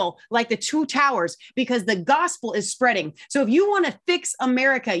crumble like the two towers because the gospel is spreading. So if you want to fix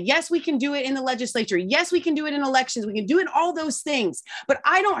America, yes, we can do it in the legislature. Yes, we can do it in elections. We can do it all those things. But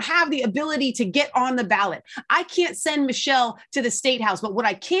I don't have the ability to get on the ballot. I can't send Michelle to the state house. But what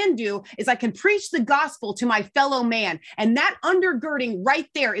I can do is I can preach the gospel to my fellow man. And that undergirding right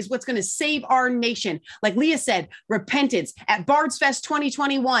there is what's going to save our nation. Like Leah said, repentance at Bards Fest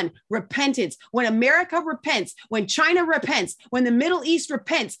 2021, repentance. When America repents, when China repents, when the Middle East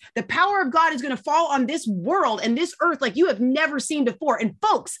repents, the power of God is going to fall on this world and this earth like you have never seen before. And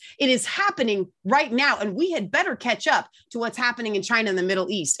folks, it is happening right now. And we had better catch up to what's happening in China and the Middle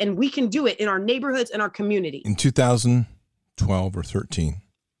East. And we can do it in our neighborhoods and our community. In 2012 or 13,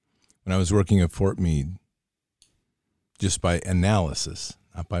 when I was working at Fort Meade, just by analysis,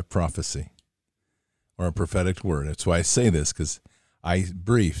 not by prophecy or a prophetic word. That's why I say this, because I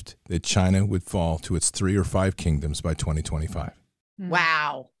briefed that China would fall to its 3 or 5 kingdoms by 2025.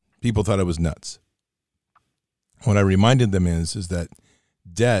 Wow. People thought I was nuts. What I reminded them is that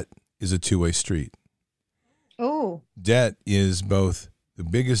debt is a two-way street. Oh. Debt is both the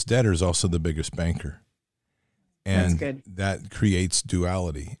biggest debtor is also the biggest banker. And that creates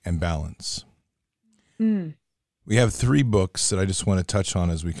duality and balance. Mm. We have 3 books that I just want to touch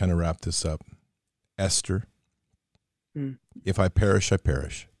on as we kind of wrap this up. Esther. If I perish, I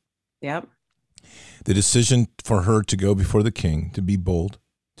perish. Yep. The decision for her to go before the king, to be bold,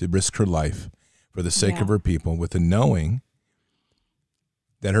 to risk her life for the sake of her people, with the knowing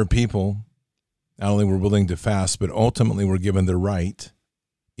that her people not only were willing to fast, but ultimately were given the right,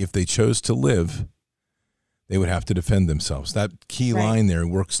 if they chose to live, They would have to defend themselves. That key line there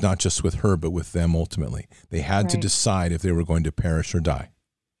works not just with her, but with them ultimately. They had to decide if they were going to perish or die.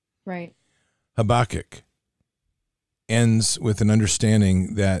 Right. Habakkuk ends with an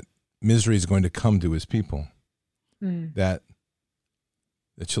understanding that misery is going to come to his people, that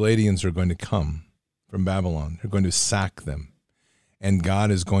the Chaldeans are going to come from Babylon. They're going to sack them, and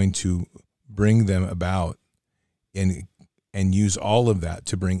God is going to bring them about and use all of that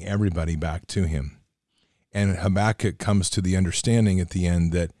to bring everybody back to him. And Habakkuk comes to the understanding at the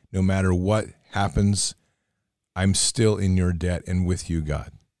end that no matter what happens, I'm still in your debt and with you,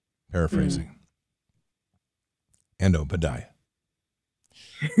 God. Paraphrasing. And Obadiah.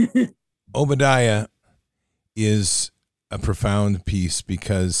 Obadiah is a profound piece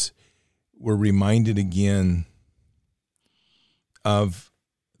because we're reminded again of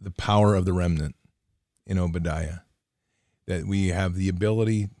the power of the remnant in Obadiah, that we have the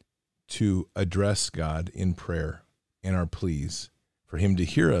ability to address God in prayer and our pleas for him to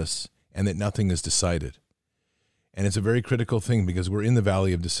hear us, and that nothing is decided. And it's a very critical thing because we're in the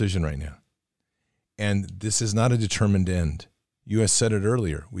valley of decision right now. And this is not a determined end. You have said it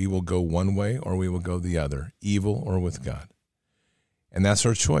earlier. We will go one way or we will go the other, evil or with God. And that's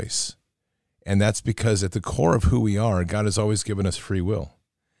our choice. And that's because at the core of who we are, God has always given us free will.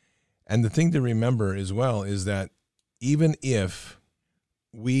 And the thing to remember as well is that even if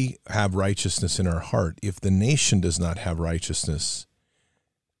we have righteousness in our heart, if the nation does not have righteousness,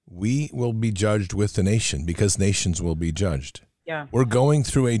 we will be judged with the nation because nations will be judged. Yeah. We're going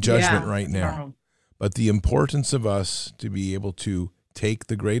through a judgment right now. But the importance of us to be able to take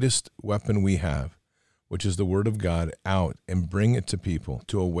the greatest weapon we have, which is the word of God, out and bring it to people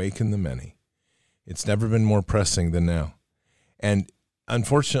to awaken the many. It's never been more pressing than now. And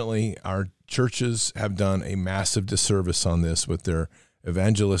unfortunately, our churches have done a massive disservice on this with their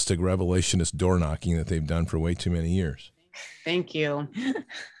evangelistic revelationist door knocking that they've done for way too many years. Thank you.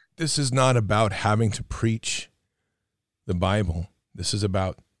 This is not about having to preach the Bible. This is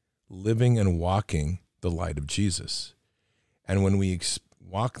about living and walking the light of Jesus. And when we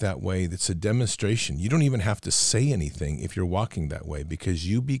walk that way, it's a demonstration. You don't even have to say anything if you're walking that way, because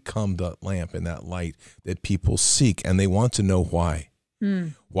you become that lamp and that light that people seek, and they want to know why.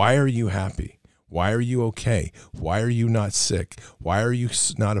 Why are you happy? Why are you okay? Why are you not sick? Why are you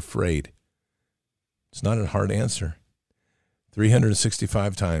not afraid? It's not a hard answer.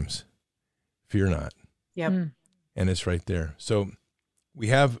 365 times, fear not. Yep. And it's right there. So we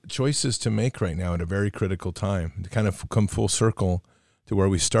have choices to make right now at a very critical time to kind of come full circle to where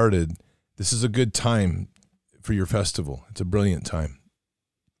we started. This is a good time for your festival. It's a brilliant time.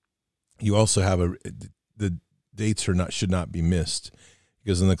 You also have the dates should not be missed,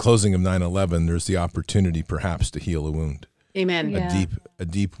 because in the closing of 9/11, there's the opportunity perhaps to heal a wound. Amen. Yeah. A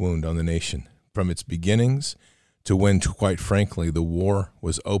deep wound on the nation from its beginnings to when, quite frankly, the war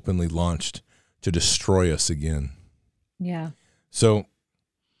was openly launched to destroy us again. Yeah. So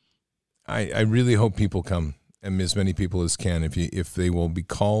I really hope people come, and as many people as can. If they will be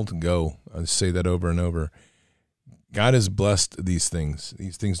called, go. I say that over and over. God has blessed these things.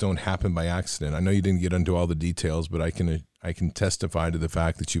 These things don't happen by accident. I know you didn't get into all the details, but I can testify to the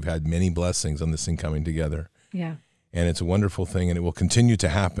fact that you've had many blessings on this thing coming together. Yeah. And it's a wonderful thing, and it will continue to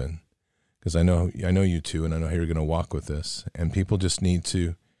happen, because I know you two, and I know how you're going to walk with this. And people just need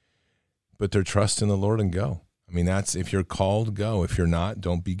to put their trust in the Lord and go. I mean, that's, if you're called, go. If you're not,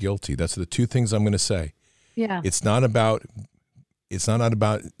 don't be guilty. That's the two things I'm going to say. Yeah. It's not about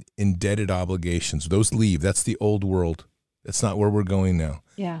indebted obligations. Those leave. That's the old world. That's not where we're going now.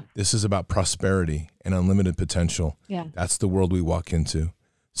 Yeah. This is about prosperity and unlimited potential. Yeah. That's the world we walk into.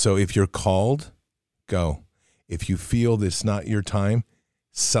 So if you're called, go. If you feel that it's not your time,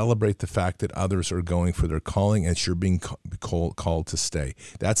 celebrate the fact that others are going for their calling and you're being called to stay.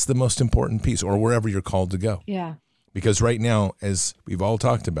 That's the most important piece, or wherever you're called to go. Yeah. Because right now, as we've all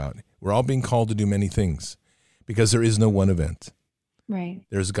talked about, we're all being called to do many things, because there is no one event. Right.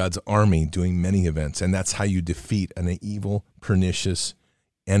 There's God's army doing many events, and that's how you defeat an evil, pernicious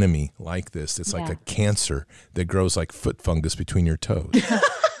enemy like this. It's like a cancer that grows like foot fungus between your toes.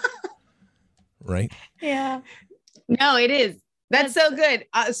 Right? Yeah. No, it is. That's so good.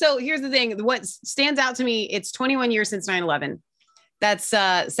 So here's the thing. What stands out to me, it's 21 years since 9/11. That's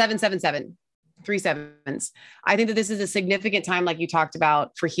 777, 3 sevens. I think that this is a significant time, like you talked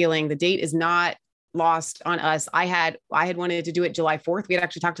about, for healing. The date is not lost on us. I had wanted to do it July 4th. We had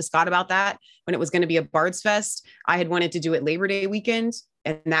actually talked to Scott about that when it was going to be a Bards Fest. I had wanted to do it Labor Day weekend,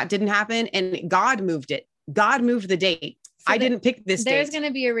 and that didn't happen. And God moved it. God moved the date I didn't pick this There's going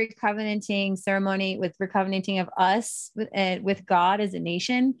to be a recovenanting ceremony with recovenanting of us with God as a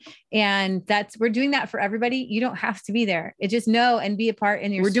nation. And we're doing that for everybody. You don't have to be there. It just know and be a part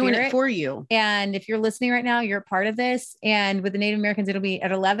in your spirit. We're doing it for you. And if you're listening right now, you're a part of this. And with the Native Americans, it'll be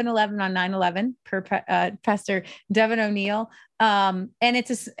at 11/11 on 9/11 per Pastor Devin O'Neill. And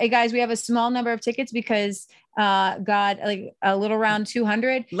guys, we have a small number of tickets because God, like a little around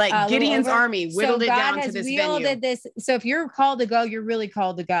 200, like Gideon's army whittled it down to this venue. So if you're called to go, you're really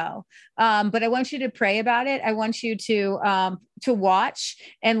called to go. But I want you to pray about it. I want you to watch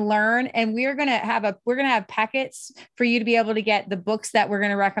and learn. And we're going to have packets for you to be able to get the books that we're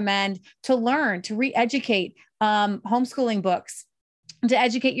going to recommend to learn, to re-educate, homeschooling books, to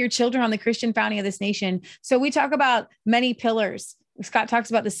educate your children on the Christian founding of this nation. So we talk about many pillars. Scott talks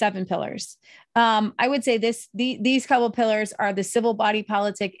about the 7 pillars. I would say these couple pillars are the civil body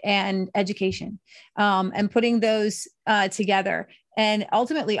politic and education, and putting those together. And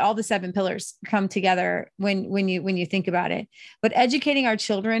ultimately all the 7 pillars come together when you think about it, but educating our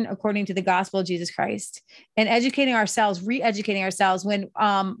children according to the gospel of Jesus Christ, and educating ourselves, re-educating ourselves. When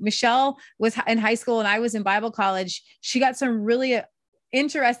Michelle was in high school and I was in Bible college, she got some really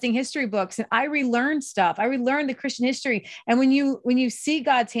interesting history books, and I relearned stuff. I relearned the Christian history. And when you see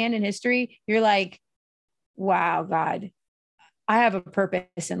God's hand in history, you're like, wow, God, I have a purpose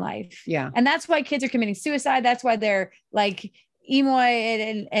in life. Yeah. And that's why kids are committing suicide. That's why they're like emo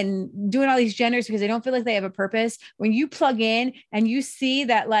and doing all these genders, because they don't feel like they have a purpose. When you plug in and you see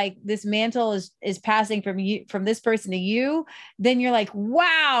that like this mantle is passing from this person to you, then you're like,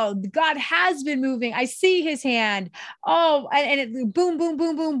 wow, God has been moving. I see his hand. Oh, and it boom, boom,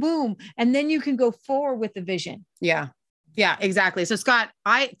 boom, boom, boom. And then you can go forward with the vision. Yeah. Yeah, exactly. So Scott,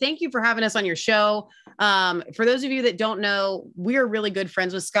 I thank you for having us on your show. For those of you that don't know, we're really good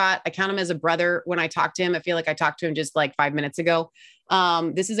friends with Scott. I count him as a brother. When I talk to him, I feel like I talked to him just like 5 minutes ago.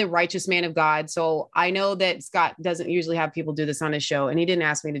 This is a righteous man of God. So I know that Scott doesn't usually have people do this on his show, and he didn't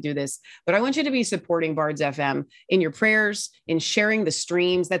ask me to do this, but I want you to be supporting Bards FM in your prayers, in sharing the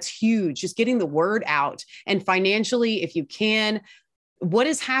streams. That's huge. Just getting the word out, and financially, if you can. What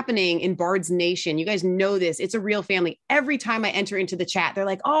is happening in Bards Nation? You guys know this. It's a real family. Every time I enter into the chat, they're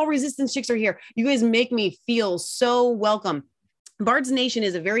like, oh, Resistance Chicks are here. You guys make me feel so welcome. Bards Nation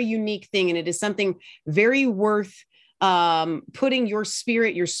is a very unique thing, and it is something very worth putting your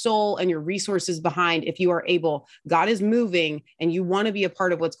spirit, your soul, and your resources behind if you are able. God is moving, and you want to be a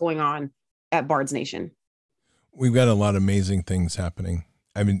part of what's going on at Bards Nation. We've got a lot of amazing things happening.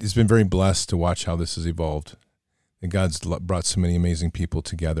 I mean, it's been very blessed to watch how this has evolved. And God's brought so many amazing people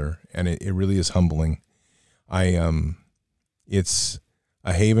together, and it really is humbling. It's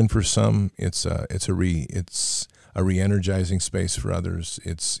a haven for some. It's a re-energizing space for others.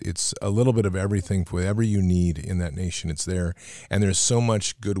 It's a little bit of everything. Whatever you need in that nation, it's there, and there's so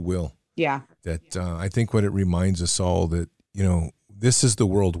much goodwill. Yeah. That I think what it reminds us all that this is the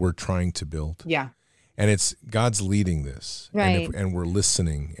world we're trying to build. Yeah. And it's God's leading this, right? And we're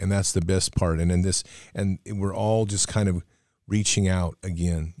listening, and that's the best part. And we're all just kind of reaching out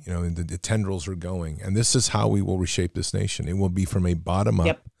again. The tendrils are going, and this is how we will reshape this nation. It will be from a bottom up.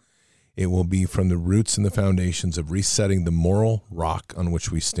 Yep. It will be from the roots and the foundations of resetting the moral rock on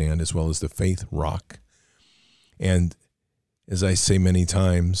which we stand, as well as the faith rock. And as I say many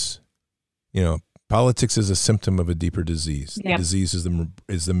times, politics is a symptom of a deeper disease. Yep. The disease is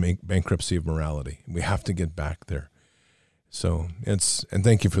the bankruptcy of morality. We have to get back there. So and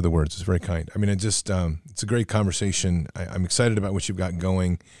thank you for the words. It's very kind. I mean, it's a great conversation. I'm excited about what you've got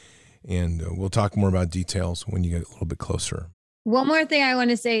going, and we'll talk more about details when you get a little bit closer. One more thing I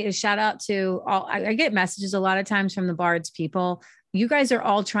want to say is shout out to all. I get messages a lot of times from the Bards people. You guys are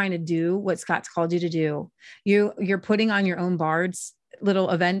all trying to do what Scott's called you to do. You're putting on your own Bards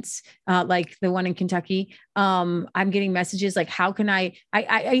little events like the one in Kentucky. I'm getting messages like, how can I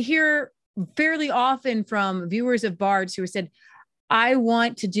hear fairly often from viewers of Bards who said, I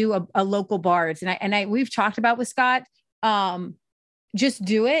want to do a local Bards. And we've talked about with Scott, just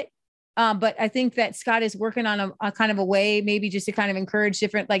do it. But I think that Scott is working on a kind of a way, maybe just to kind of encourage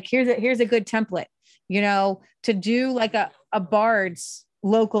different, like, here's a good template, to do like a Bards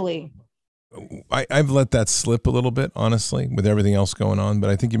locally. I've let that slip a little bit, honestly, with everything else going on. But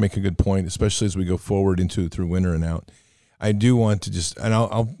I think you make a good point, especially as we go forward through winter and out. I do want to and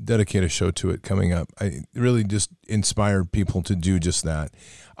I'll dedicate a show to it coming up. I really just inspire people to do just that.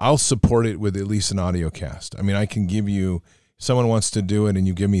 I'll support it with at least an audio cast. I mean, I can give you, if someone wants to do it and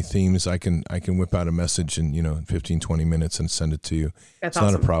you give me themes, I can whip out a message in 15, 20 minutes and send it to you. That's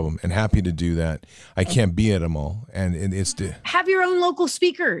awesome. Not a problem, and happy to do that. I can't be at them all. And it's have your own local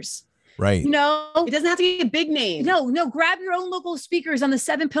speakers. Right. No, it doesn't have to be a big name. No, grab your own local speakers on the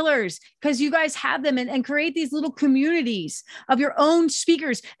 7 pillars, because you guys have them, and create these little communities of your own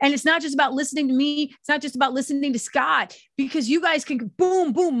speakers. And it's not just about listening to me. It's not just about listening to Scott, because you guys can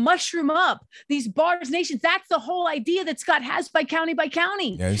boom, mushroom up these Bards Nations. That's the whole idea that Scott has by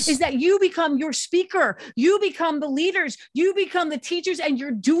county, yes. is that you become your speaker. You become the leaders. You become the teachers, and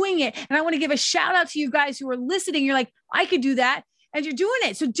you're doing it. And I want to give a shout out to you guys who are listening. You're like, I could do that. And you're doing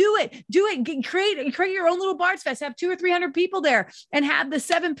it. So do it. Create your own little Bards Fest. Have 200 or 300 people there, and have the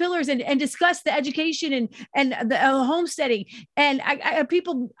 7 pillars, and discuss the education and the homesteading. And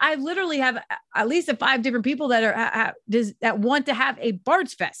I literally have at least 5 different people that want to have a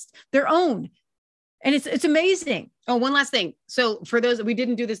Bards Fest, their own. And it's amazing. Oh, one last thing. So for those, we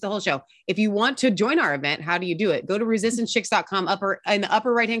didn't do this the whole show. If you want to join our event, how do you do it? Go to resistancechicks.com. In the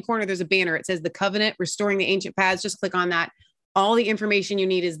upper right-hand corner, there's a banner. It says The Covenant, Restoring the Ancient Paths. Just click on that. All the information you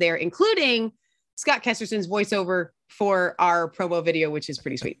need is there, including Scott Kesterson's voiceover for our promo video, which is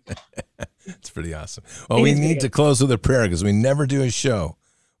pretty sweet. It's pretty awesome. Well, we need to close with a prayer, because we never do a show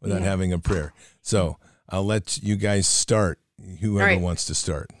without having a prayer. So I'll let you guys start, whoever wants to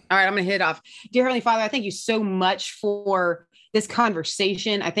start. All right, I'm going to hit it off. Dear Heavenly Father, I thank you so much for this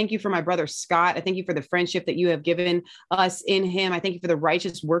conversation. I thank you for my brother, Scott. I thank you for the friendship that you have given us in him. I thank you for the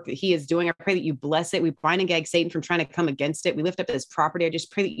righteous work that he is doing. I pray that you bless it. We bind and gag Satan from trying to come against it. We lift up this property. I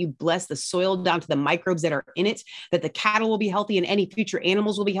just pray that you bless the soil down to the microbes that are in it, that the cattle will be healthy and any future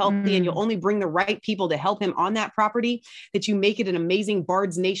animals will be healthy. And you'll only bring the right people to help him on that property, that you make it an amazing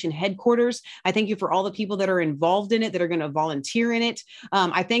Bards Nation headquarters. I thank you for all the people that are involved in it, that are going to volunteer in it.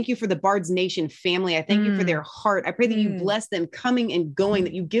 I thank you for the Bards Nation family. I thank you for their heart. I pray that you bless them coming and going,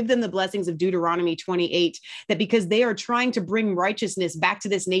 that you give them the blessings of Deuteronomy 28, that because they are trying to bring righteousness back to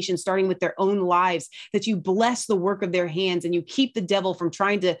this nation, starting with their own lives, that you bless the work of their hands, and you keep the devil from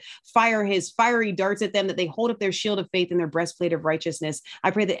trying to fire his fiery darts at them, that they hold up their shield of faith and their breastplate of righteousness. I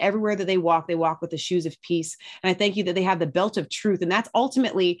pray that everywhere that they walk with the shoes of peace. And I thank you that they have the belt of truth. And that's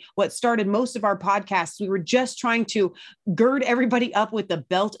ultimately what started most of our podcasts. We were just trying to gird everybody up with the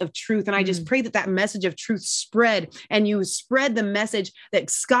belt of truth. And I just pray that message of truth spread, and you spread the message that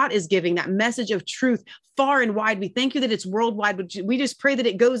Scott is giving, that message of truth far and wide. We thank you that it's worldwide, but we just pray that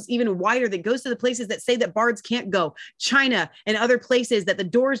it goes even wider, that goes to the places that say that Bards can't go, China and other places, that the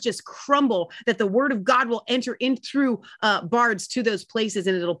doors just crumble, that the word of God will enter in through Bards to those places,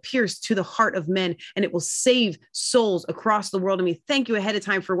 and it'll pierce to the heart of men, and it will save souls across the world. And we thank you ahead of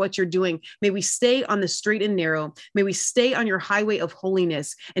time for what you're doing. May we stay on the straight and narrow. May we stay on your highway of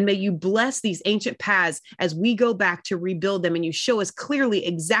holiness, and may you bless these ancient paths as we go back to rebuild them, and you show us clearly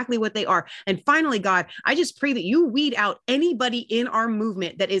exactly what they are. And finally, God, I just pray that you weed out anybody in our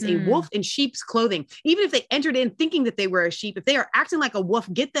movement that is a wolf in sheep's clothing. Even if they entered in thinking that they were a sheep, if they are acting like a wolf,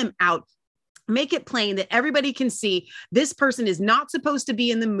 get them out. Make it plain that everybody can see this person is not supposed to be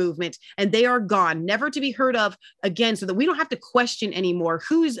in the movement, and they are gone, never to be heard of again, so that we don't have to question anymore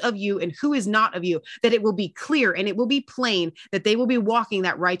who is of you and who is not of you, that it will be clear and it will be plain that they will be walking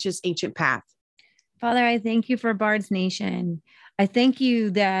that righteous ancient path. Father, I thank you for Bards Nation. I thank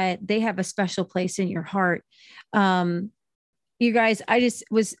you that they have a special place in your heart. You guys,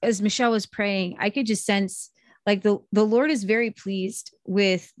 as Michelle was praying, I could just sense like the Lord is very pleased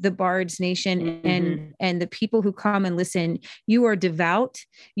with the Bards Nation and the people who come and listen. You are devout,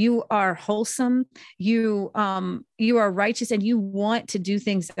 you are wholesome, you are righteous, and you want to do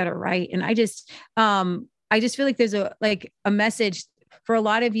things that are right. And I just feel like there's a message for a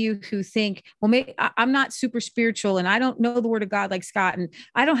lot of you who think, well, maybe I'm not super spiritual and I don't know the word of God like Scott, and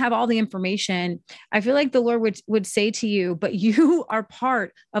I don't have all the information. I feel like the Lord would say to you, but you are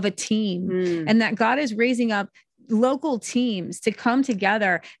part of a team, and that God is raising up local teams to come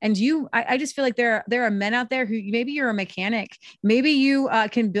together. And I just feel like there are men out there who, maybe you're a mechanic, maybe you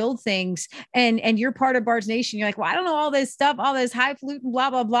can build things, and you're part of Bards Nation. You're like, well, I don't know all this stuff, all this highfalutin, blah,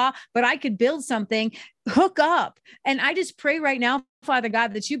 blah, blah, but I could build something. Hook up. And I just pray right now, Father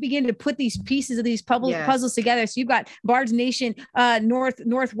God, that you begin to put these pieces of these puzzles together. So you've got Bards Nation,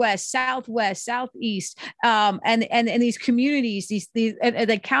 northwest, southwest, southeast, and these communities, these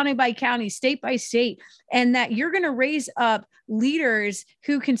the county by county, state by state, and that you're going to raise up leaders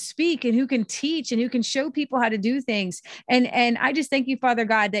who can speak and who can teach and who can show people how to do things. And I just thank you, Father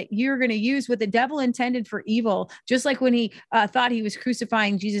God, that you're going to use what the devil intended for evil, just like when he thought he was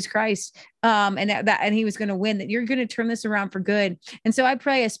crucifying Jesus Christ, and he was going to win, that you're going to turn this around for good. And so I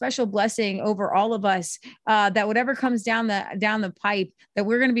pray a special blessing over all of us, that whatever comes down the pipe, that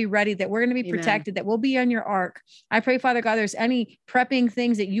we're going to be ready, that we're going to be protected, that we'll be on your ark. I pray, Father God, there's any prepping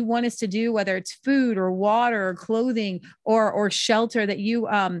things that you want us to do, whether it's food or water or clothing or shelter, that you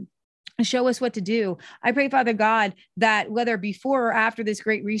show us what to do. I pray, Father God, that whether before or after this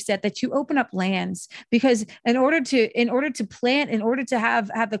great reset, that you open up lands, because in order to plant, in order to have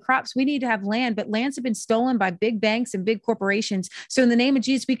the crops, we need to have land, but lands have been stolen by big banks and big corporations. So in the name of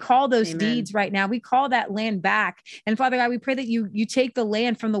Jesus, we call those Amen. deeds right now. We call that land back. And Father God, we pray that you take the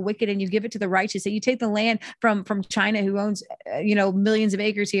land from the wicked and you give it to the righteous, that you take the land from China, who owns, millions of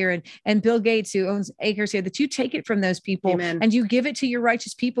acres here, and Bill Gates, who owns acres here, that you take it from those people. Amen. And you give it to your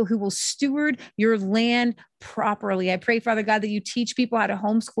righteous people who will steward your land properly. I pray, Father God, that you teach people how to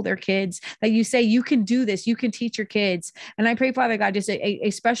homeschool their kids, that you say, you can do this, you can teach your kids. And I pray, Father God, just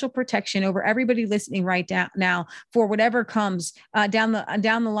a special protection over everybody listening right now for whatever comes down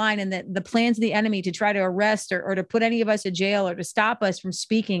the line, and the plans of the enemy to try to arrest or to put any of us in jail or to stop us from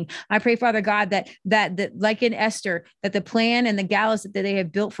speaking. I pray, Father God, that like in Esther, that the plan and the gallows that they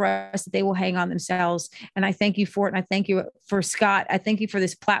have built for us, that they will hang on themselves. And I thank you for it. And I thank you for Scott. I thank you for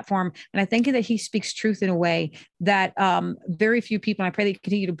this platform. And I thank you that he speaks truth in a way that very few people, and I pray that you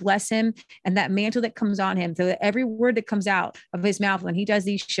continue to bless him, and that mantle that comes on him, so that every word that comes out of his mouth when he does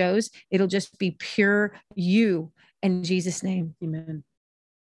these shows, it'll just be pure you, in Jesus' name. Amen.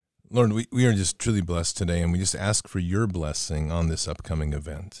 Lord, we are just truly blessed today, and we just ask for your blessing on this upcoming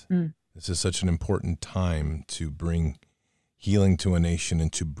event. This is such an important time to bring healing to a nation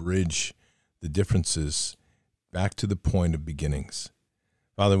and to bridge the differences back to the point of beginnings.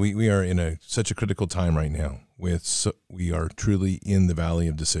 Father, we are in such a critical time right now. We are truly in the valley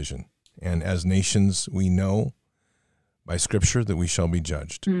of decision. And as nations, we know by Scripture that we shall be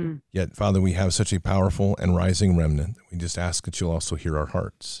judged. Yet, Father, we have such a powerful and rising remnant. We just ask that you'll also hear our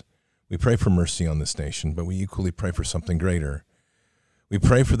hearts. We pray for mercy on this nation, but we equally pray for something greater. We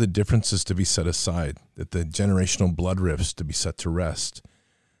pray for the differences to be set aside, that the generational blood rifts to be set to rest,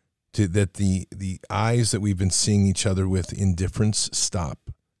 that the eyes that we've been seeing each other with in difference stop,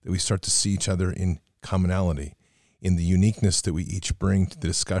 that we start to see each other in commonality, in the uniqueness that we each bring to the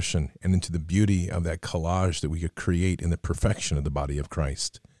discussion, and into the beauty of that collage that we could create in the perfection of the body of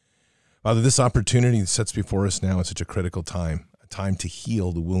Christ. Father, this opportunity sets before us now in such a critical time, a time to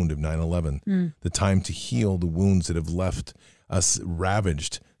heal the wound of 9/11, the time to heal the wounds that have left us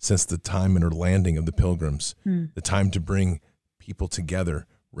ravaged since the time and our landing of the Pilgrims, the time to bring people together,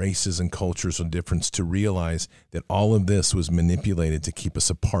 races and cultures of difference, to realize that all of this was manipulated to keep us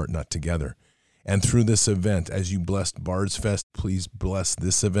apart, not together. And through this event, as you blessed Bards Fest, please bless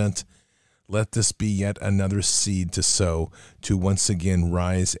this event. Let this be yet another seed to sow, to once again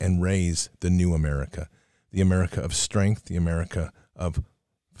rise and raise the new America, the America of strength, the America of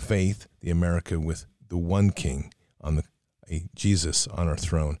faith, the America with the one King, Jesus on our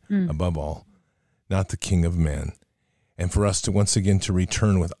throne, above all, not the King of men. And for us to once again to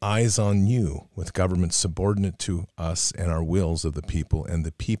return with eyes on you, with government subordinate to us and our wills of the people, and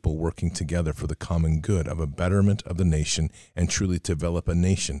the people working together for the common good of a betterment of the nation, and truly develop a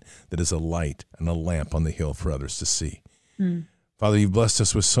nation that is a light and a lamp on the hill for others to see. Father, you've blessed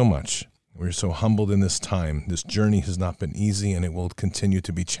us with so much. We're so humbled in this time. This journey has not been easy, and it will continue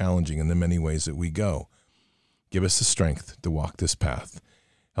to be challenging in the many ways that we go. Give us the strength to walk this path.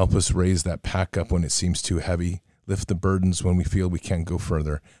 Help us raise that pack up when it seems too heavy. Lift the burdens when we feel we can't go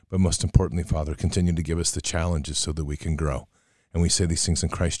further. But most importantly, Father, continue to give us the challenges so that we can grow. And we say these things in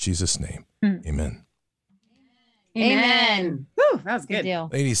Christ Jesus' name. Amen. Amen. Whew, that was good.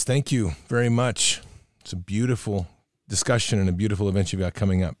 Ladies, thank you very much. It's a beautiful discussion and a beautiful event you've got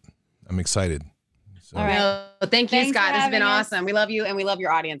coming up. I'm excited. So, all right. Well, thank you, Scott. This has been awesome. We love you, and we love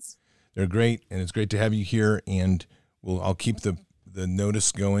your audience. They're great, and it's great to have you here. And I'll keep the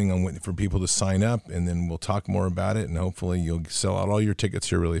notice going on for people to sign up, and then we'll talk more about it, and hopefully you'll sell out all your tickets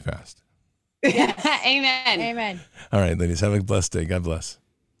here really fast. Amen. All right, ladies, have a blessed day. God bless.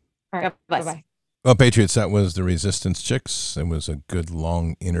 All right, God bless. Bye-bye. Well, Patriots, that was the Resistance Chicks. It was a good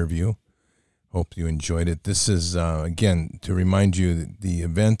long interview. Hope you enjoyed it. This is, again, to remind you that the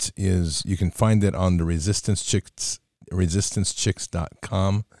event is, you can find it on the Resistance Chicks,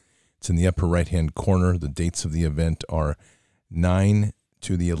 resistancechicks.com. It's in the upper right-hand corner. The dates of the event are 9th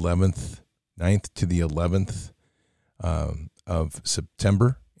to the 11th of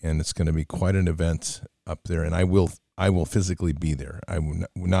September, and it's going to be quite an event up there. And I will physically be there.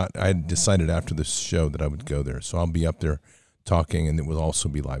 I decided after this show that I would go there, so I'll be up there talking, and it will also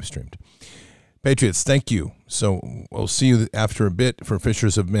be live streamed. Patriots, thank you. So we'll see you after a bit for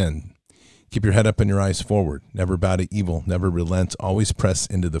Fishers of Men. Keep your head up and your eyes forward. Never bow to evil. Never relent. Always press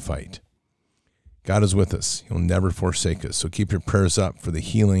into the fight. God is with us. He'll never forsake us. So keep your prayers up for the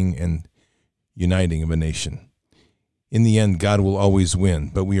healing and uniting of a nation. In the end, God will always win,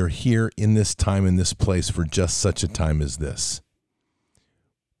 but we are here in this time, in this place, for just such a time as this.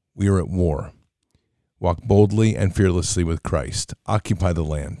 We are at war. Walk boldly and fearlessly with Christ. Occupy the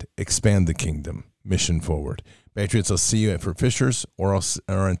land. Expand the kingdom. Mission forward. Patriots, I'll see you for Fishers, or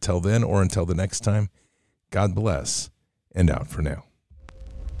until then, or until the next time. God bless, and out for now.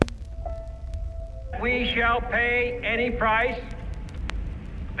 We shall pay any price,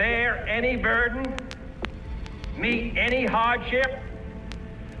 bear any burden, meet any hardship,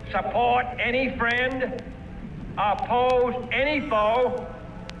 support any friend, oppose any foe,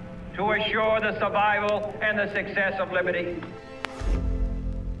 to assure the survival and the success of liberty.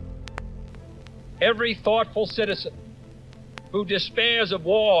 Every thoughtful citizen who despairs of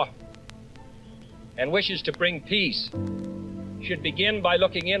war and wishes to bring peace should begin by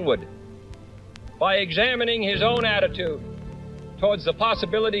looking inward, by examining his own attitude towards the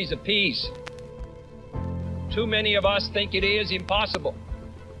possibilities of peace. Too many of us think it is impossible.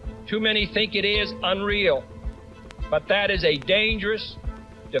 Too many think it is unreal. But that is a dangerous,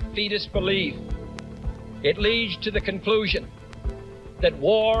 defeatist belief. It leads to the conclusion that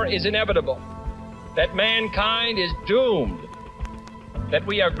war is inevitable, that mankind is doomed, that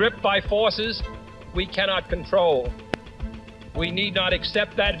we are gripped by forces we cannot control. We need not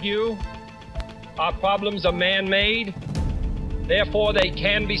accept that view. Our problems are man-made, therefore they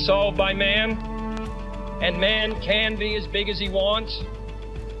can be solved by man, and man can be as big as he wants.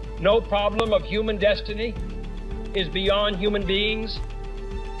 No problem of human destiny is beyond human beings.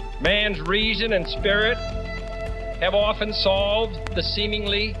 Man's reason and spirit have often solved the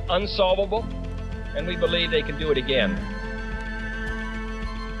seemingly unsolvable, and we believe they can do it again.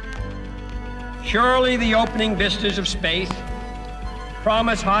 Surely the opening vistas of space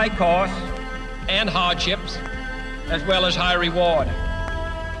promise high costs and hardships, as well as high reward.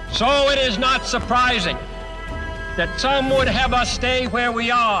 So it is not surprising that some would have us stay where we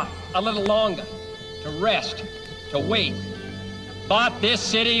are a little longer, to rest, to wait. But this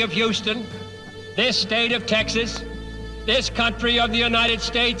city of Houston, this state of Texas, this country of the United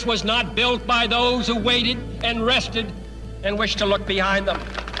States was not built by those who waited and rested and wished to look behind them.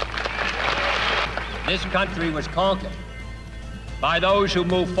 This country was conquered by those who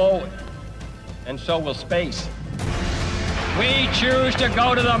move forward, and so will space. We choose to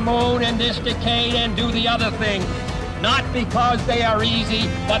go to the moon in this decade and do the other thing, not because they are easy,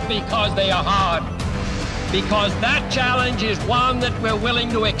 but because they are hard. Because that challenge is one that we're willing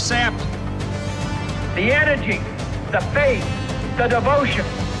to accept. The energy, the faith, the devotion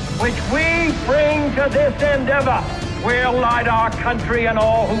which we bring to this endeavor will light our country and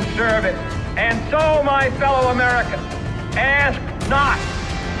all who serve it. And so, my fellow Americans, ask not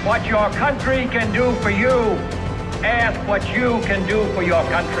what your country can do for you, ask what you can do for your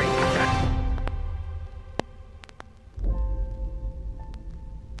country.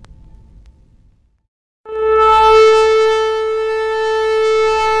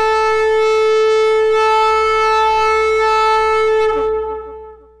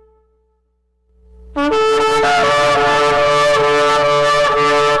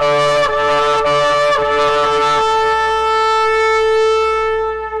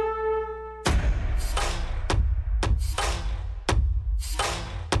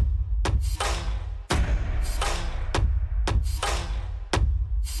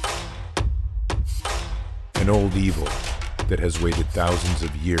 An old evil that has waited thousands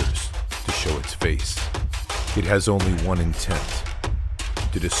of years to show its face. It has only one intent: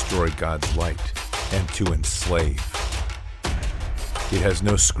 to destroy God's light and to enslave. It has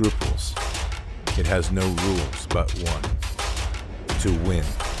no scruples. It has no rules but one: to win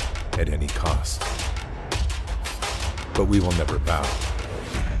at any cost. But we will never bow,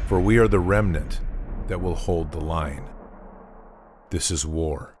 for we are the remnant that will hold the line. This is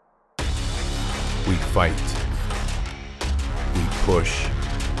war. We fight. We push.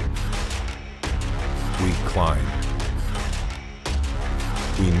 We climb.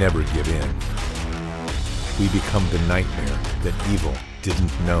 We never give in. We become the nightmare that evil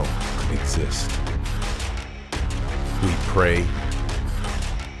didn't know could exist. We pray.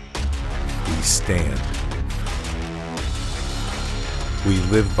 We stand. We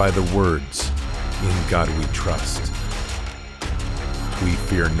live by the words, "In God we trust." We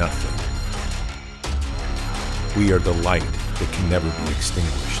fear nothing. We are the light that can never be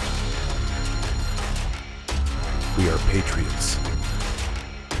extinguished. We are patriots.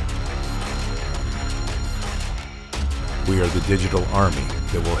 We are the digital army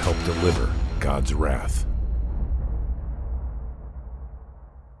that will help deliver God's wrath.